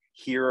on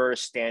here are a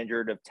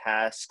standard of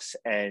tasks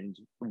and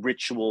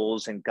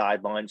rituals and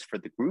guidelines for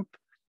the group.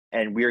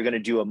 And we are going to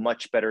do a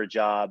much better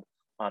job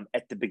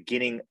at the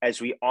beginning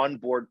as we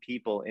onboard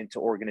people into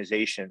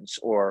organizations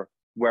or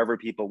wherever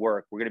people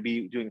work. We're going to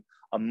be doing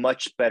a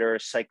much better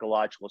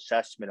psychological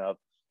assessment of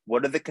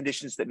what are the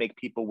conditions that make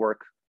people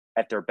work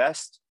at their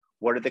best?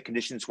 What are the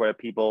conditions where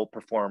people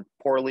perform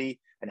poorly?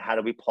 And how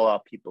do we pull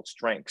out people's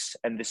strengths?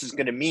 And this is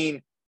going to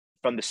mean,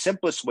 from the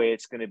simplest way,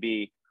 it's going to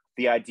be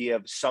the idea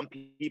of some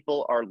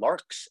people are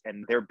larks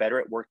and they're better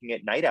at working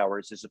at night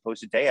hours as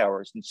opposed to day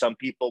hours. And some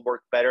people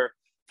work better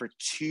for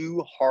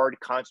 2 hard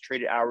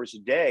concentrated hours a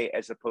day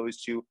as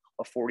opposed to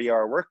a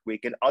 40-hour work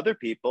week. And other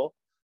people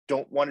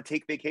don't want to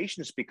take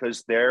vacations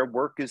because their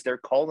work is their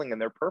calling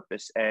and their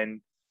purpose.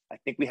 And I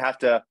think we have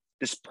to,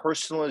 this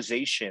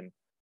personalization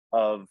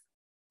of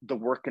the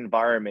work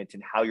environment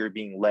and how you're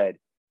being led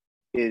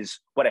is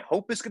what I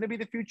hope is going to be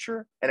the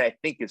future. And I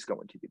think it's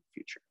going to be the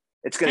future.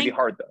 It's going to be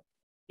hard though.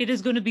 It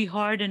is going to be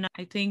hard. And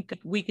I think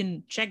we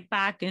can check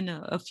back in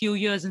a few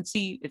years and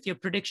see if your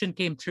prediction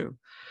came true.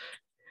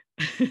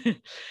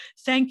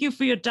 Thank you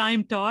for your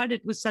time, Todd.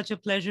 It was such a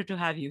pleasure to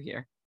have you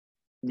here.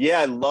 Yeah,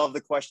 I love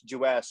the questions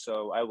you asked.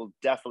 So I will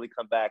definitely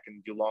come back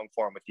and do long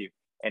form with you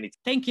anytime.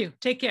 Thank you.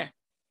 Take care.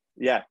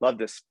 Yeah, love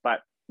this. Bye.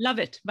 Love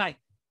it. Bye.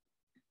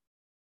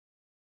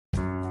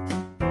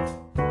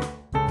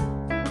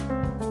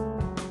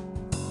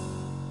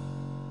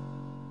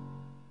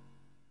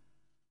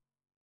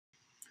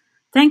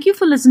 Thank you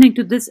for listening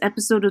to this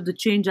episode of The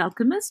Change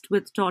Alchemist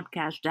with Todd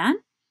Kashdan.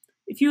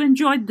 If you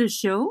enjoyed this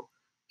show,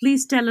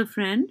 please tell a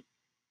friend,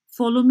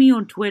 follow me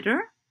on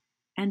Twitter,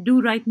 and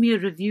do write me a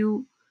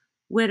review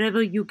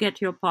wherever you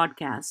get your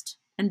podcast.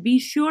 And be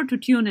sure to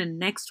tune in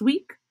next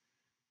week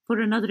for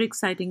another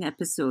exciting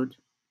episode.